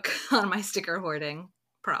off the hook on my sticker hoarding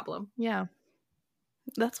problem. Yeah.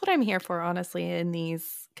 That's what I'm here for, honestly, in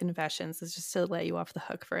these confessions, is just to let you off the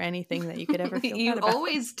hook for anything that you could ever feel You bad about.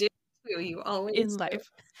 Always do. You always in do. Life.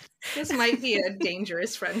 This might be a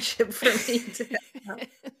dangerous friendship for me to have.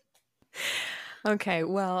 Okay,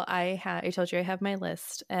 well, I told you I have my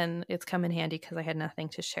list, and it's come in handy because I had nothing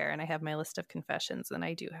to share, and I have my list of confessions, and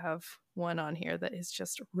I do have one on here that is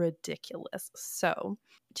just ridiculous. So,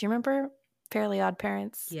 do you remember Fairly Odd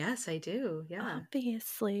Parents? Yes, I do. Yeah.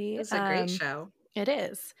 Obviously. It's a great show. It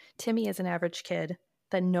is. Timmy is an average kid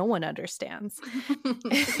that no one understands.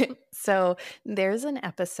 So there's an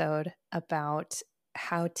episode about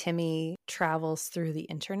how Timmy travels through the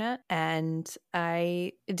internet, and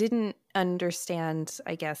I didn't understand,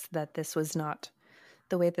 I guess, that this was not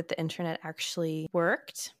the way that the internet actually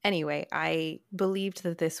worked. Anyway, I believed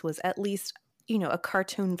that this was at least, a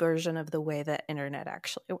cartoon version of the way that internet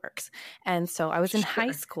actually works. And so I was in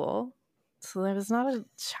high school. So I was not a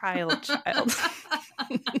child.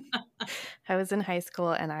 I was in high school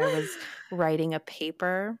and I was writing a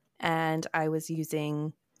paper, and I was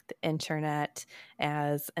using the internet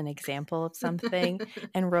as an example of something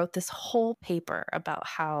and wrote this whole paper about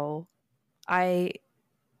how I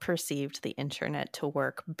perceived the internet to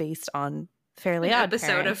work based on Fairly Odd Parents.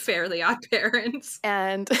 Episode of Fairly Odd Parents.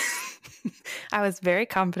 And I was very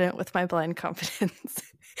confident with my blind confidence.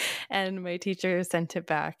 And my teacher sent it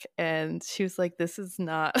back, and she was like, this is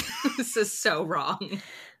so wrong.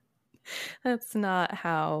 That's not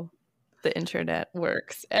how the internet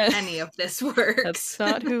works. And any of this works. That's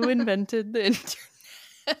not who invented the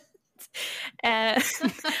internet. And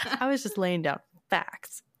I was just laying down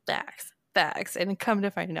facts. And come to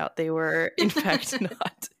find out they were, in fact,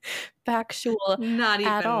 not factual not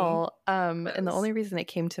even at all. And the only reason it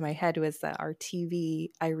came to my head was that our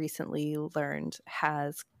TV, I recently learned,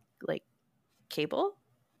 has like cable.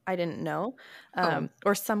 I didn't know.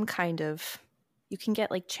 Or some kind of, you can get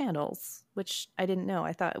like channels, which I didn't know.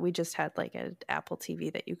 I thought we just had like an Apple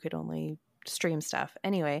TV that you could only stream stuff.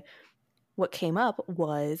 Anyway, what came up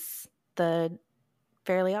was the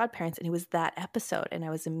Fairly Odd Parents, and it was that episode, and I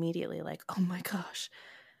was immediately like, oh my gosh,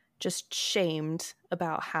 just shamed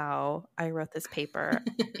about how I wrote this paper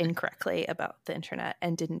incorrectly about the internet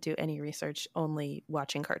and didn't do any research, only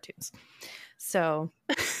watching cartoons. So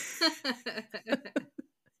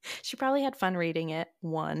she probably had fun reading it,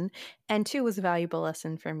 1. And 2 was a valuable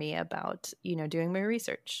lesson for me about, doing my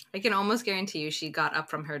research. I can almost guarantee you she got up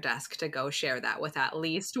from her desk to go share that with at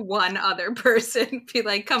least one other person. Be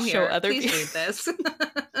like, come Show here, other please people. read this.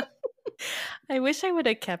 I wish I would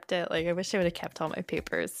have kept it. I wish I would have kept all my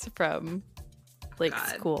papers from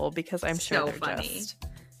school, because I'm sure they're funny. Just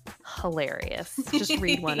hilarious. Just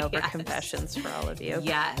read one over confessions for all of you.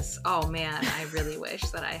 Yes. Oh man, I really wish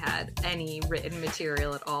that I had any written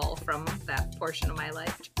material at all from that portion of my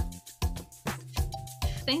life.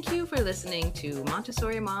 Thank you for listening to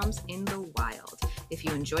Montessori Moms in the Wild. If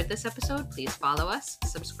you enjoyed this episode, please follow us,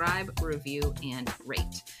 subscribe, review, and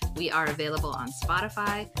rate. We are available on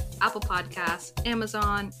Spotify, Apple Podcasts,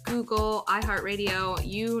 Amazon, Google, iHeartRadio,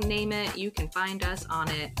 you name it, you can find us on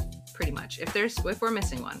it pretty much. If we're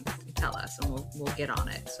missing one, tell us and we'll get on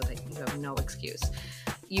it so that you have no excuse.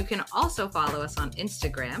 You can also follow us on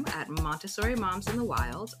Instagram at Montessori Moms in the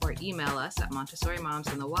Wild, or email us at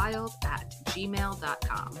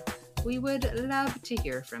montessorimomsinthewild@gmail.com. We would love to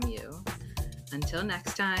hear from you. Until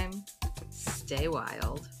next time, stay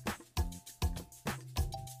wild.